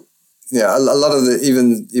available, a lot of the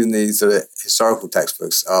even the sort of historical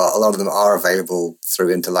textbooks, a lot of them are available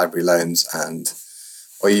through interlibrary loans,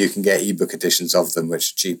 or you can get ebook editions of them,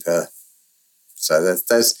 which are cheaper. So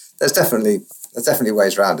there's definitely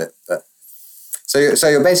ways around it. But so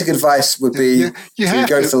your basic advice would be to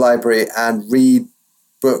go to the library and read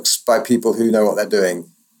books by people who know what they're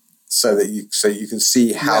doing, so that you can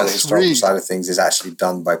see how the historical side of things is actually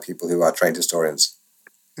done by people who are trained historians.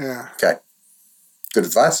 Yeah. Okay. Good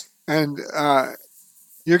advice. And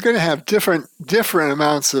you're going to have different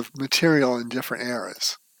amounts of material in different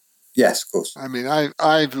eras. Yes, of course. I mean,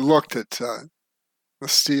 I've looked at the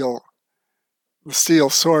steel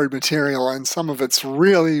sword material, and some of it's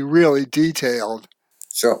really, really detailed.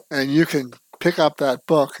 Sure. And you can pick up that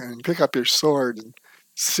book and pick up your sword and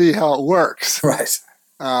see how it works. Right.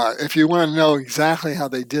 If you want to know exactly how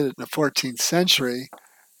they did it in the 14th century,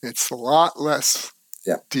 it's a lot less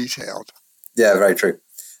detailed. Yeah, very true.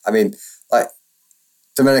 I mean, like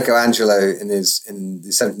Domenico Angelo in the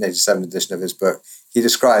 1787 edition of his book, he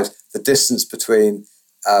describes the distance between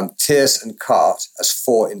tierce and cart as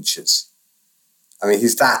 4 inches. I mean,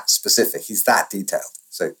 he's that specific. He's that detailed.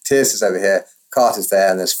 So tierce is over here, cart is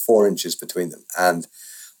there, and there's 4 inches between them. And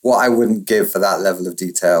what I wouldn't give for that level of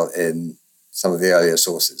detail in some of the earlier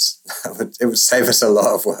sources, it would save us a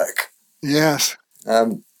lot of work. Yes.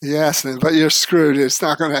 Yes, but you're screwed. It's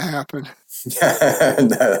not going to happen. No,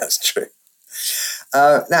 that's true.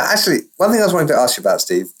 Now, actually, one thing I was wanting to ask you about,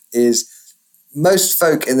 Steve, is most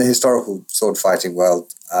folk in the historical sword fighting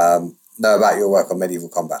world know about your work on medieval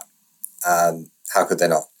combat. How could they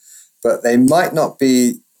not? But they might not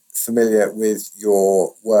be familiar with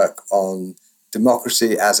your work on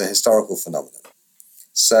democracy as a historical phenomenon.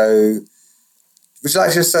 So, would you like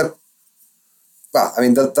to just well, I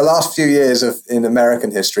mean, the last few years in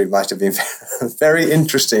American history might have been very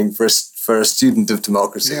interesting for a student of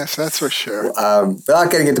democracy. Yes, that's for sure.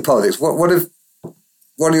 Without getting into politics, what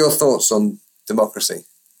are your thoughts on democracy?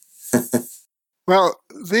 Well,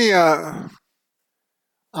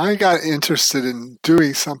 I got interested in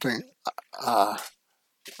doing something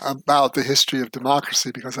about the history of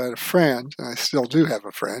democracy because I had a friend, and I still do have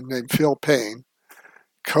a friend, named Phil Payne,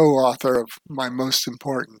 co-author of my most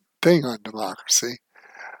important thing on democracy.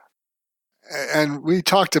 And we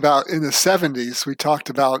talked about, in the 70s, we talked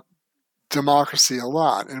about democracy a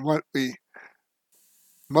lot. And what we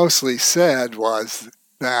mostly said was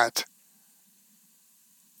that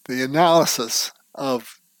the analysis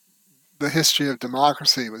of the history of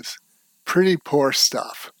democracy was pretty poor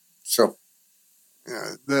stuff. Sure.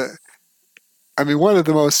 One of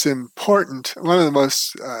the most important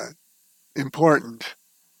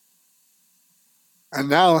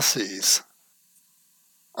analyses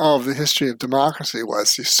of the history of democracy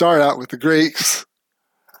was you start out with the Greeks.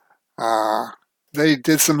 They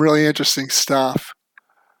did some really interesting stuff.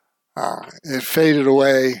 It faded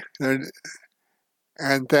away, and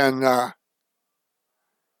then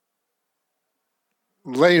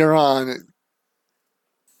later on,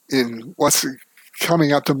 in what's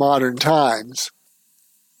coming up to modern times,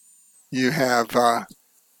 you have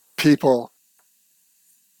people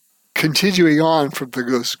continuing on from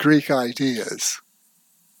those Greek ideas.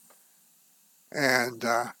 And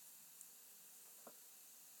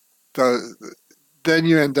then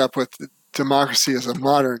you end up with democracy as a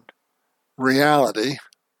modern reality.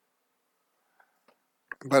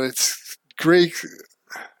 But it's Greeks,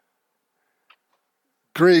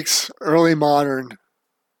 early modern.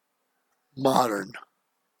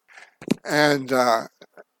 And the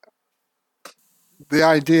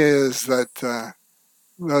idea is that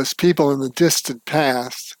those people in the distant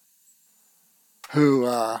past who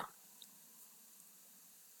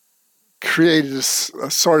created a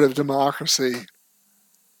sort of democracy,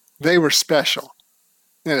 they were special,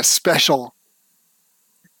 and a special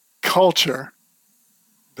culture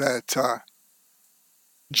that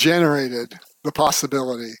generated the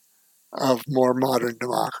possibility of more modern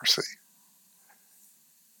democracy.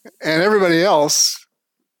 And everybody else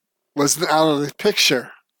was out of the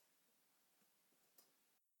picture.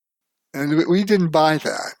 And we didn't buy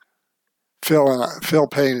that. Phil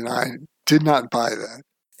Payne and I did not buy that.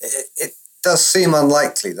 It does seem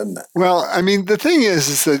unlikely, doesn't it? Well, I mean, the thing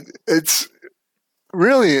is that it's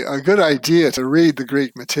really a good idea to read the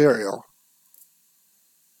Greek material.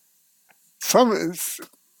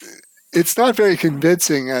 It's not very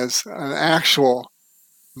convincing as an actual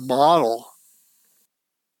model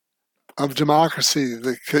of democracy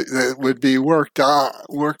that would be worked on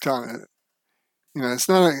it. It's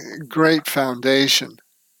not a great foundation.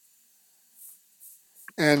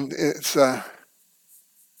 And it's, I'm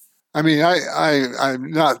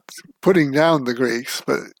not putting down the Greeks,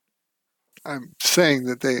 but I'm saying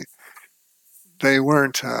that they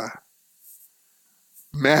weren't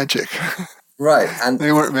magic. Right. And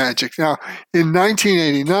they weren't magic. Now, in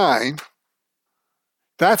 1989,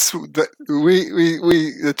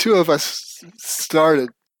 the two of us started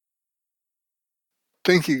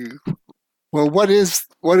thinking, well, what is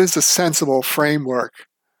a sensible framework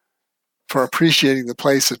for appreciating the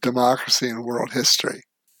place of democracy in world history?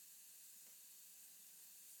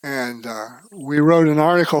 And we wrote an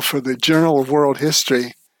article for the Journal of World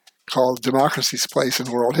History called Democracy's Place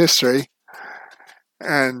in World History.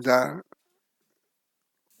 And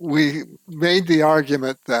we made the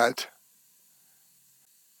argument that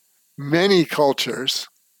many cultures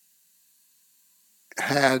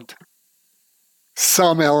had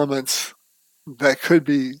some elements that could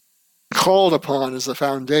be called upon as a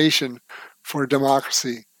foundation for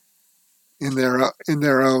democracy in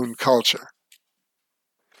their own culture.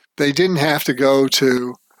 they didn't have to go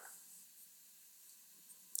to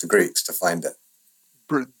the Greeks to find it.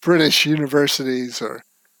 British universities or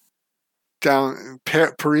down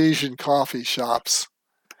Parisian coffee shops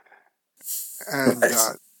and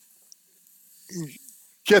Right.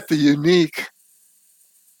 get the unique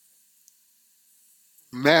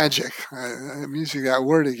magic. I'm using that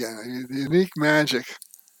word again. The unique magic.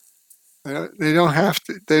 They don't have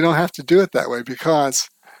to. They don't have to do it that way because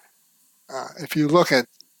if you look at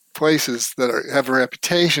places that have a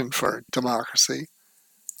reputation for democracy,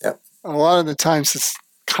 yep. A lot of the times it's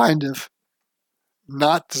kind of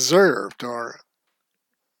not deserved or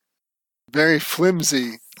very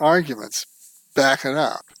flimsy arguments back it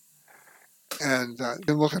up. And you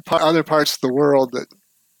can look at other parts of the world that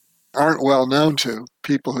aren't well known to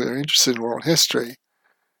people who are interested in world history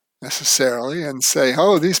necessarily and say,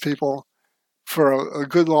 oh, these people for a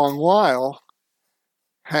good long while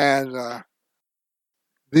had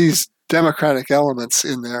these democratic elements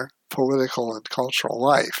in their political and cultural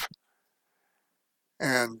life.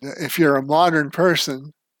 And if you're a modern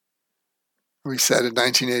person, we said in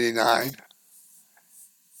 1989,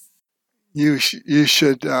 you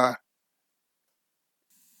should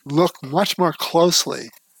look much more closely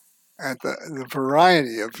at the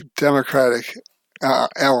variety of democratic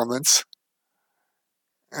elements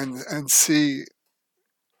and see,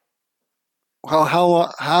 well,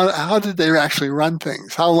 how did they actually run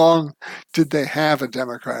things? How long did they have a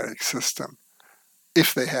democratic system,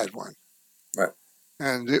 if they had one? Right.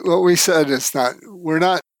 And what we said is we're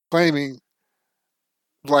not claiming,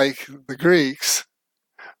 like the Greeks,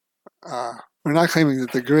 we're not claiming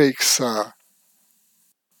that the Greeks,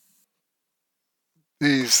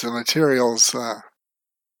 these materials are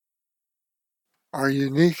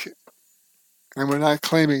unique, and we're not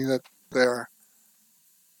claiming that they're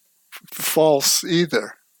false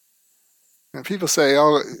either. And people say,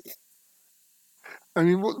 oh, I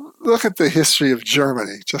mean, look at the history of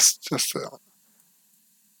Germany.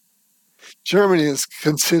 Germany is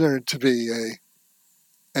considered to be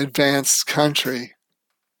a advanced country.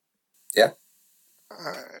 Yeah.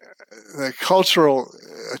 The cultural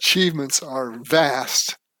achievements are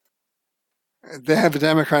vast. They have a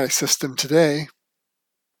democratic system today,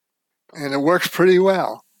 and it works pretty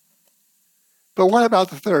well. But what about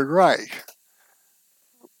the Third Reich?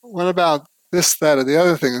 What about this, that, or the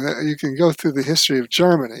other thing? You can go through the history of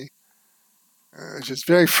Germany, which is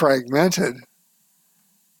very fragmented,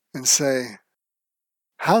 and say,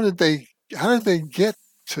 how did they get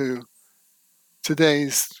to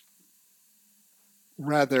today's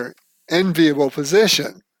rather enviable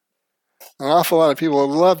position? An awful lot of people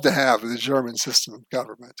would love to have the German system of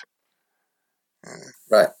government.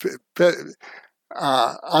 Right. But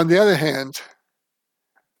on the other hand,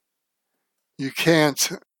 you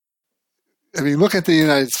can't. I mean, look at the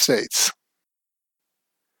United States.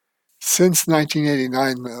 Since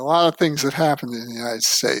 1989, a lot of things have happened in the United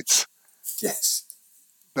States. Yes.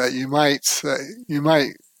 That you might,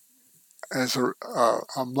 as a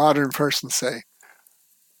modern person, say,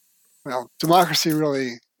 well, democracy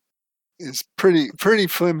really is pretty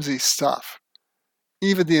flimsy stuff.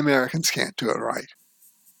 Even the Americans can't do it right.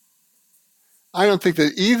 I don't think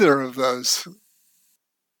that either of those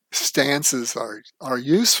stances are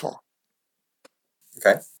useful.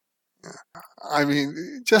 Okay. I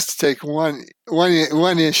mean, just to take one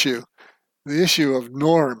issue, the issue of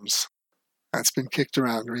norms that's been kicked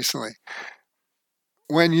around recently.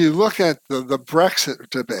 When you look at the Brexit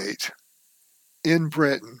debate in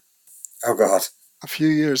Britain, oh God, a few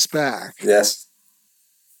years back, yes,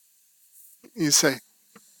 you say,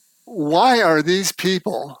 why are these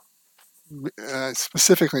people,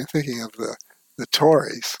 specifically thinking of the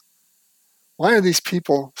Tories, why are these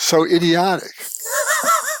people so idiotic?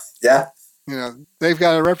 Yeah. You know, they've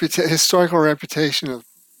got a historical reputation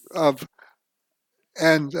of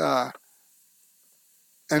and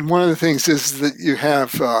one of the things is that you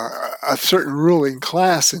have a certain ruling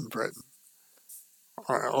class in Britain,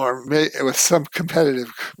 or with some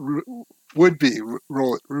competitive would-be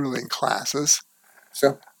ruling classes.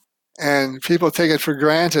 Sure. And people take it for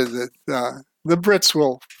granted that the Brits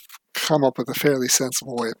will come up with a fairly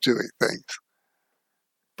sensible way of doing things.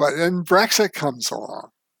 But then Brexit comes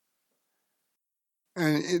along.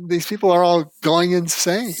 And these people are all going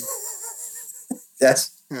insane.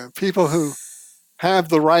 Yes. You know, people who have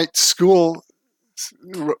the right school,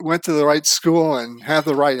 went to the right school and have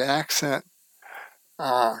the right accent,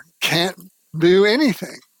 can't do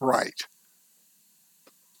anything right.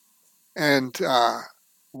 And,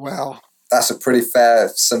 well... That's a pretty fair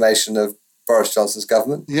summation of Boris Johnson's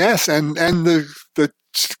government. Yes, and the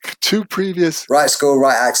two previous... Right school,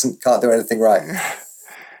 right accent, can't do anything right.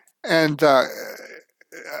 And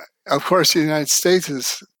of course, the United States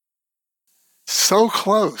is so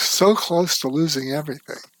close to losing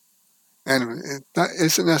everything. And it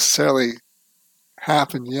isn't necessarily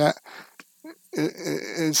happened yet.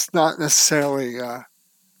 It's not necessarily,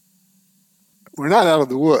 we're not out of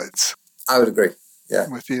the woods. I would agree, yeah.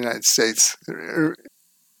 With the United States.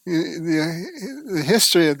 The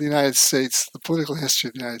history of the United States, the political history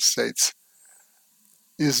of the United States,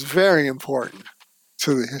 is very important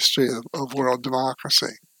to the history of world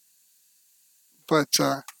democracy. But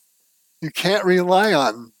you can't rely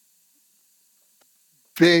on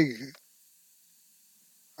big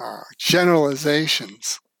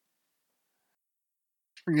generalizations.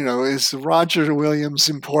 Is Roger Williams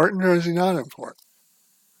important or is he not important?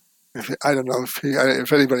 I don't know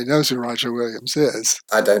if anybody knows who Roger Williams is.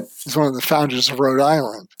 I don't. He's one of the founders of Rhode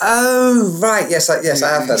Island. Oh, right. Yes, I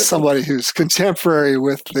have heard of somebody who's contemporary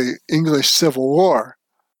with the English Civil War.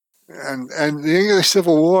 And the English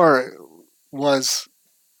Civil War was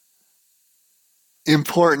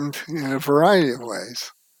important in a variety of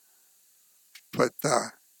ways. But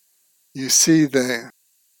you see the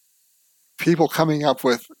people coming up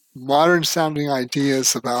with modern-sounding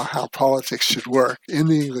ideas about how politics should work in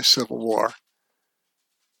the English Civil War.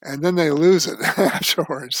 And then they lose it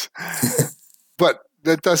afterwards. But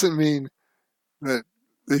that doesn't mean that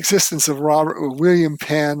the existence of William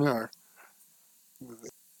Penn or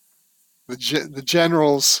the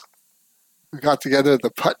generals who got together at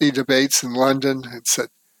the Putney debates in London and said,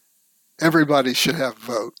 everybody should have a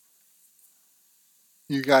vote.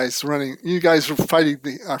 You guys are fighting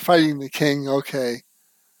the king, okay.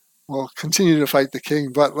 We'll continue to fight the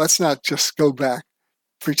king, but let's not just go back,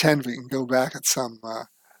 pretend we can go back at some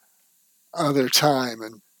other time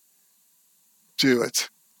and do it.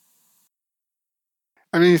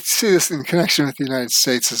 I mean, you see this in connection with the United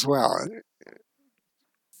States as well.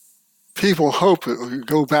 People hope it will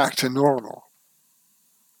go back to normal.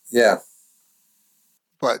 Yeah.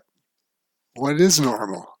 But what is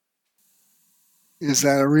normal? Is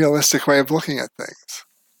that a realistic way of looking at things?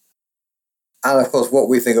 And of course, what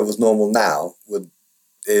we think of as normal now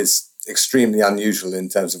is extremely unusual in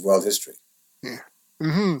terms of world history. Yeah.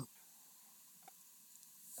 Mm-hmm.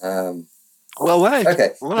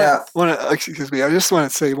 Excuse me, I just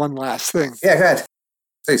want to say one last thing. Yeah, go ahead.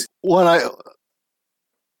 Please. What I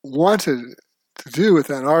wanted to do with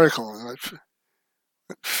that article, and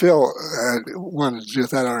Phil wanted to do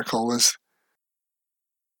with that article, was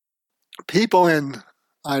people in,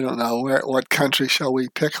 I don't know, what country shall we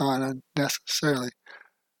pick on unnecessarily?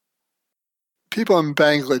 People in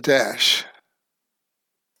Bangladesh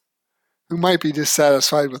who might be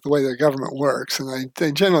dissatisfied with the way their government works, and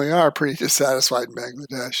they generally are pretty dissatisfied in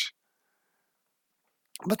Bangladesh.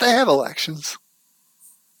 But they have elections.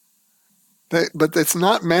 But it's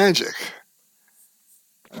not magic.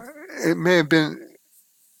 It may have been,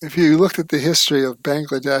 if you looked at the history of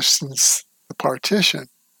Bangladesh since the partition,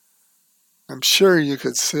 I'm sure you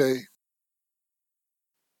could say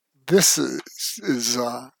this is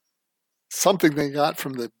something they got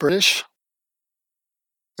from the British.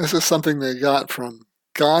 This is something they got from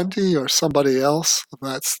Gandhi or somebody else of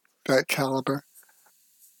that caliber.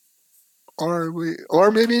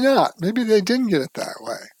 Or maybe not. Maybe they didn't get it that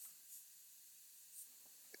way.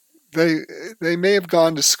 They may have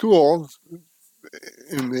gone to school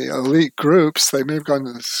in the elite groups. They may have gone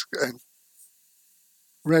to and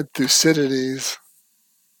read Thucydides,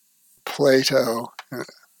 Plato,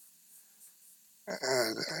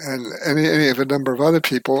 and any of a number of other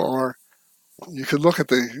people. Or you could look at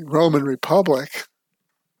the Roman Republic.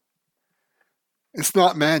 It's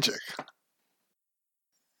not magic.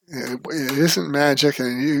 It isn't magic,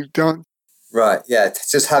 and you don't. Right. Yeah.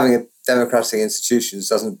 Just having a democratic institutions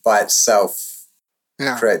doesn't by itself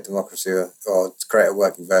create democracy or create a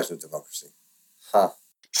working version of democracy. Huh.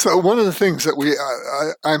 So one of the things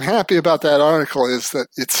that I'm happy about that article is that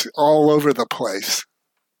it's all over the place.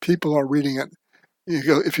 People are reading it.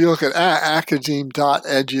 If you look at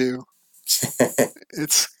academe.edu,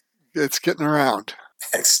 it's getting around.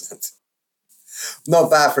 Excellent. Not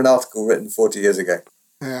bad for an article written 40 years ago.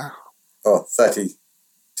 Yeah. Or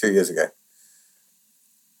 32 years ago.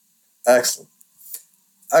 Excellent.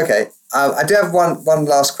 Okay, I do have one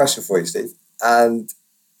last question for you, Steve. And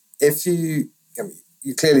if you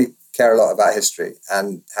clearly care a lot about history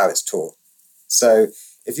and how it's taught. So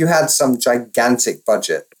if you had some gigantic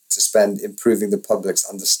budget to spend improving the public's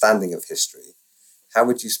understanding of history, how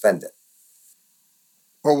would you spend it?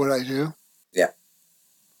 What would I do? Yeah.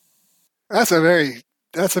 That's a very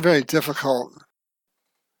difficult.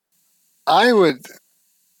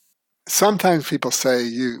 Sometimes people say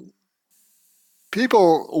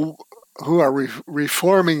people who are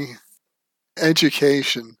reforming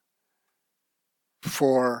education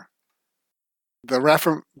for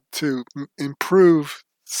to improve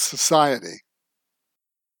society.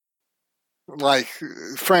 Like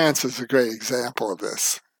France is a great example of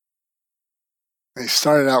this. They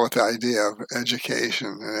started out with the idea of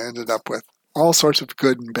education and ended up with all sorts of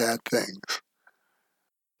good and bad things.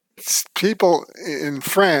 People in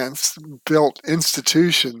France built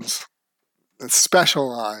institutions that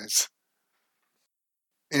specialize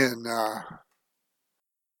in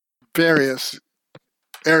various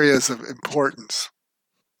areas of importance.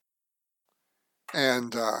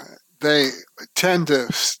 And they tend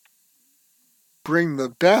to bring the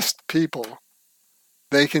best people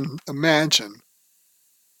they can imagine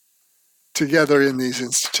together in these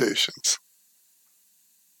institutions.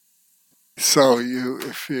 So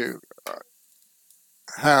if you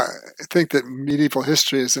think that medieval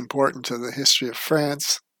history is important to the history of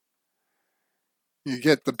France, you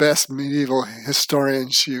get the best medieval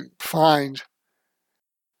historians you find,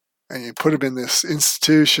 and you put them in this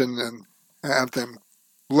institution and have them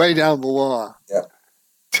lay down the law. Yeah.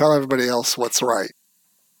 Tell everybody else what's right.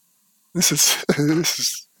 This is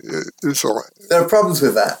There are problems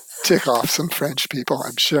with that. Tick off some French people,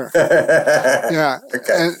 I'm sure. Yeah.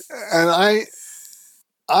 Okay. And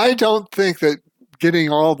I don't think that getting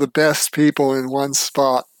all the best people in one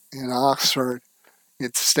spot in Oxford,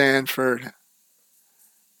 at Stanford,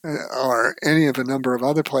 or any of a number of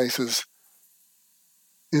other places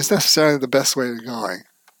is necessarily the best way of going.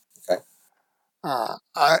 Okay.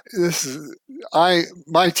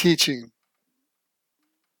 My teaching.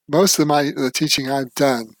 Most of the teaching I've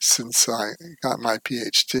done since I got my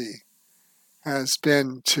PhD has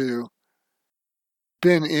been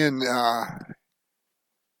in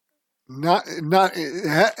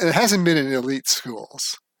it hasn't been in elite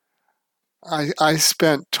schools. I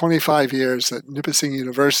spent 25 years at Nipissing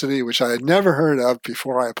University, which I had never heard of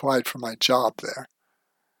before I applied for my job there,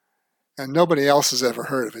 and nobody else has ever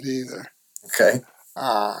heard of it either. Okay.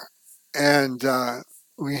 And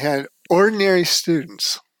we had ordinary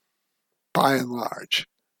students. By and large,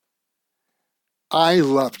 I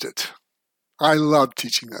loved it. I loved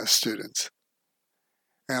teaching those students.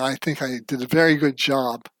 And I think I did a very good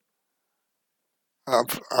job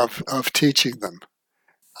of teaching them.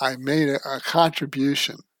 I made a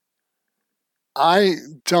contribution. I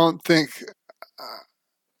don't think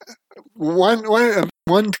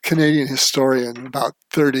one Canadian historian about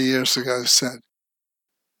 30 years ago said,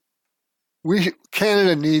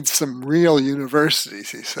 Canada needs some real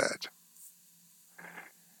universities, he said.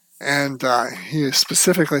 And he is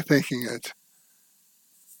specifically thinking at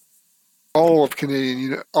all of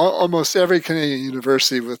almost every Canadian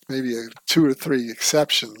university, with maybe 2 or 3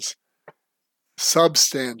 exceptions,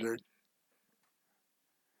 substandard,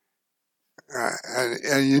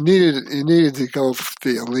 and you needed to go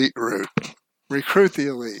the elite route, recruit the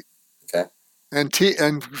elite, okay, and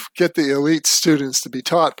get the elite students to be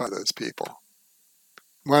taught by those people.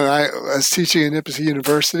 When I was teaching at Nipissing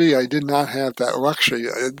University, I did not have that luxury.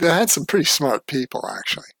 They had some pretty smart people,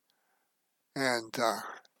 actually. And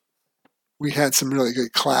we had some really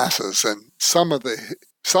good classes. And some of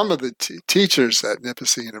the teachers at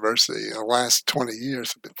Nipissing University in the last 20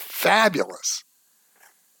 years have been fabulous.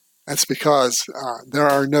 That's because there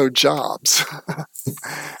are no jobs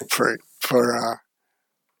for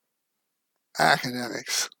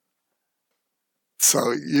academics.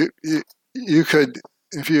 So you could,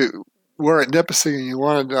 if you were at Nipissing and you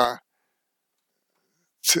wanted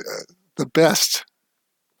some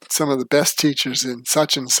of the best teachers in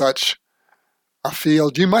such and such a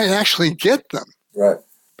field, you might actually get them. Right.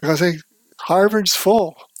 Because Harvard's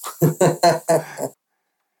full. Yeah.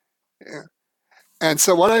 And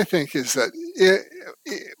so what I think is that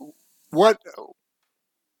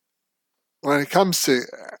when it comes to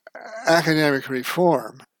academic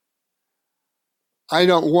reform, I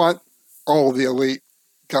don't want all the elite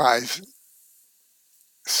guys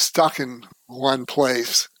stuck in one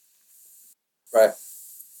place, right,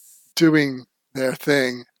 doing their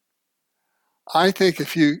thing. I think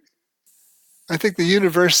the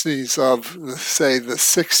universities of, say, the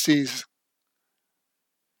 60s,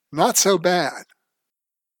 not so bad.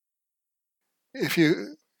 If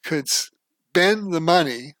you could spend the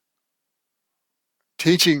money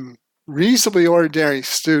teaching reasonably ordinary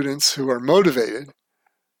students who are motivated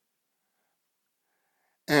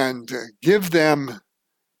and give them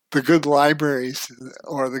the good libraries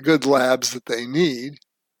or the good labs that they need,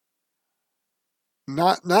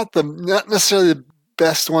 not necessarily the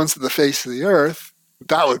best ones of the face of the earth,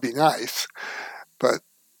 that would be nice, but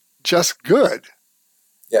just good.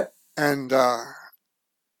 Yeah. And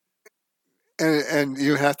and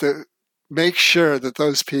you have to make sure that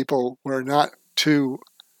those people were not too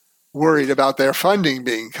worried about their funding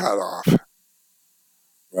being cut off.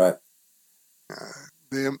 Right.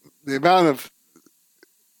 The amount of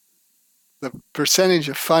the percentage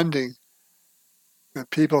of funding that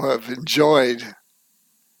people have enjoyed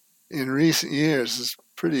in recent years is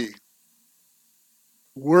pretty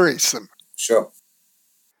worrisome. Sure.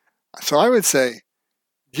 So I would say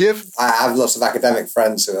I have lots of academic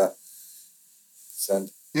friends who are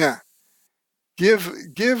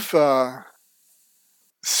give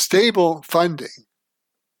stable funding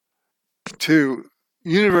to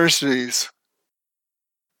universities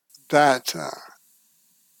that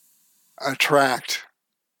attract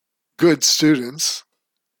good students,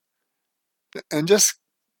 and just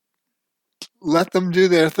let them do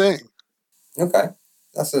their thing. Okay.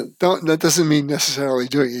 That doesn't mean necessarily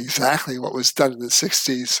doing exactly what was done in the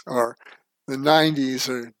 60s or the 90s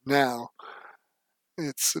or now.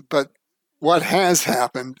 But what has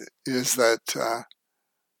happened is that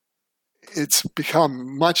it's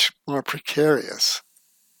become much more precarious.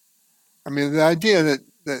 I mean, the idea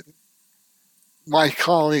that my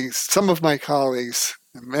colleagues, some of my colleagues,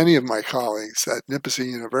 and many of my colleagues at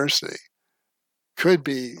Nipissing University could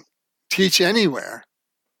teach anywhere,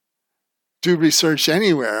 do research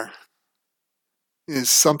anywhere, is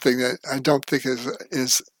something that I don't think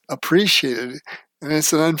is appreciated. And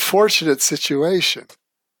it's an unfortunate situation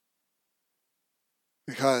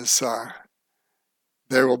because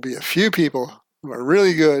there will be a few people who are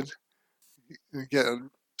really good, who get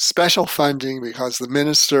special funding because the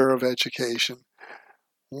Minister of Education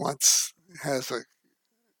has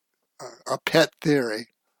a pet theory.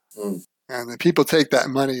 Mm. And the people take that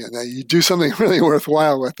money and you do something really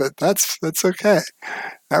worthwhile with it. That's okay.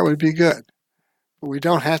 That would be good. But we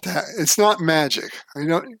don't have to. It's not magic. I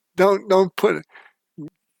mean, don't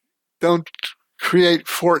create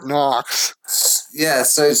Fort Knox. Yeah.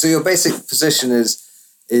 So your basic position is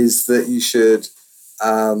that you should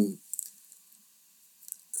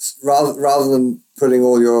rather than putting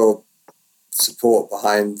all your support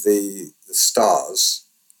behind the stars,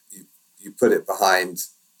 you put it behind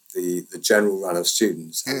the general run of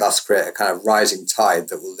students, and thus create a kind of rising tide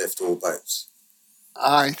that will lift all boats.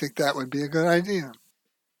 I think that would be a good idea.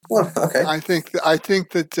 Well, okay. I think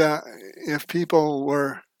that if people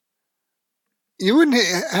were, you wouldn't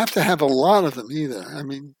have to have a lot of them either. I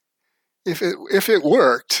mean, if it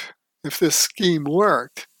worked, if this scheme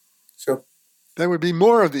worked, sure, there would be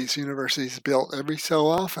more of these universities built every so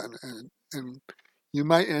often, and you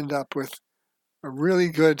might end up with a really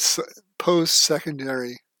good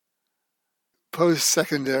post-secondary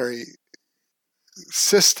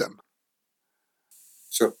system.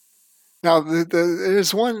 Sure. Now,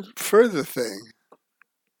 there's one further thing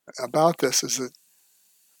about this, is that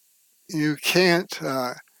you can't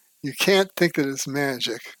think that it's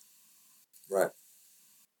magic. Right.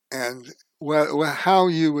 And how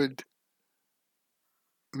you would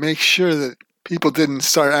make sure that people didn't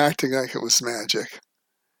start acting like it was magic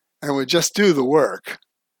and would just do the work,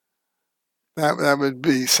 that would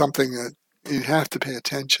be something that you'd have to pay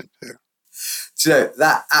attention to. Do you know,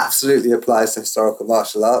 that absolutely applies to historical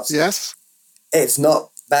martial arts. Yes? It's not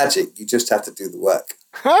magic. You just have to do the work.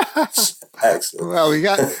 Excellent. Well, we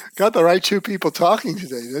got the right two people talking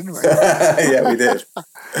today, didn't we? Yeah, we did.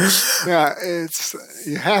 Yeah,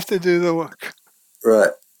 you have to do the work.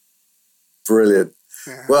 Right. Brilliant.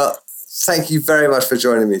 Yeah. Well, thank you very much for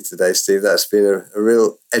joining me today, Steve. That's been a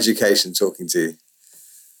real education talking to you.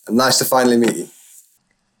 And nice to finally meet you.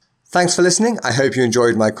 Thanks for listening. I hope you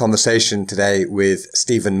enjoyed my conversation today with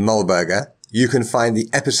Stephen Muhlberger. You can find the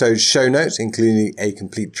episode show notes, including a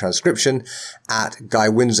complete transcription, at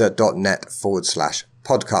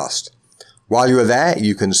guywindsor.net/podcast. While you are there,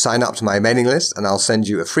 you can sign up to my mailing list and I'll send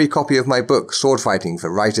you a free copy of my book, Sword Fighting for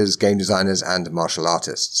Writers, Game Designers and Martial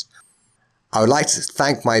Artists. I would like to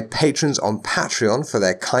thank my patrons on Patreon for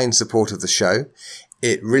their kind support of the show.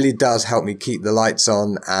 It really does help me keep the lights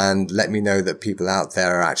on and let me know that people out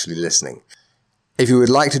there are actually listening. If you would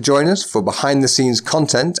like to join us for behind-the-scenes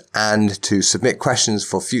content and to submit questions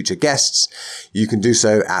for future guests, you can do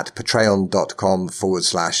so at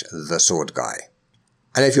patreon.com/theswordguy.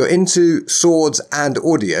 And if you're into swords and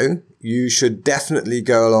audio, you should definitely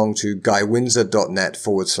go along to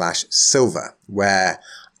guywindsor.net/silver, where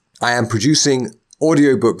I am producing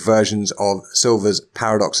audiobook versions of Silver's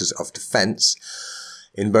Paradoxes of Defense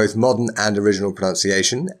in both modern and original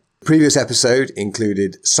pronunciation. The previous episode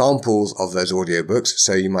included samples of those audiobooks,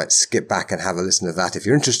 so you might skip back and have a listen to that if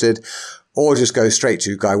you're interested. or just go straight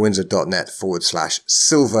to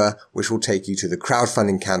guywindsor.net/silver, which will take you to the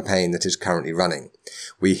crowdfunding campaign that is currently running.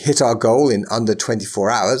 We hit our goal in under 24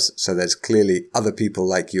 hours, so there's clearly other people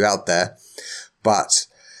like you out there, but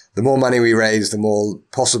the more money we raise, the more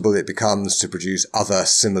possible it becomes to produce other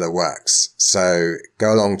similar works. So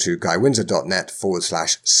go along to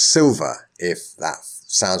guywindsor.net/silver if that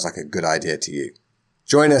sounds like a good idea to you.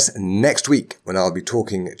 Join us next week when I'll be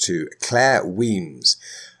talking to Claire Weems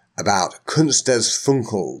about Kunst des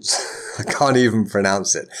Funkels. I can't even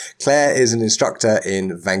pronounce it. Claire is an instructor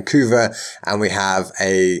in Vancouver, and we have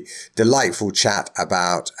a delightful chat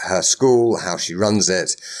about her school, how she runs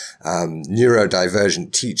it,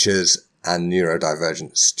 neurodivergent teachers and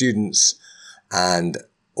neurodivergent students, and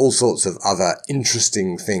all sorts of other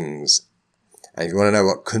interesting things. And if you want to know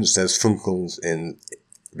what Kunst des Funkels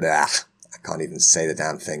I can't even say the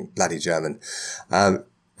damn thing, bloody German.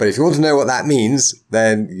 But if you want to know what that means,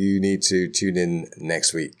 then you need to tune in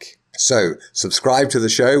next week. So subscribe to the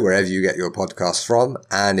show wherever you get your podcasts from.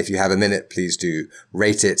 And if you have a minute, please do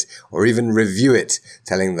rate it or even review it,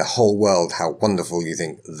 telling the whole world how wonderful you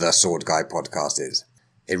think the Sword Guy podcast is.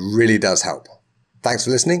 It really does help. Thanks for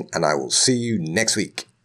listening, and I will see you next week.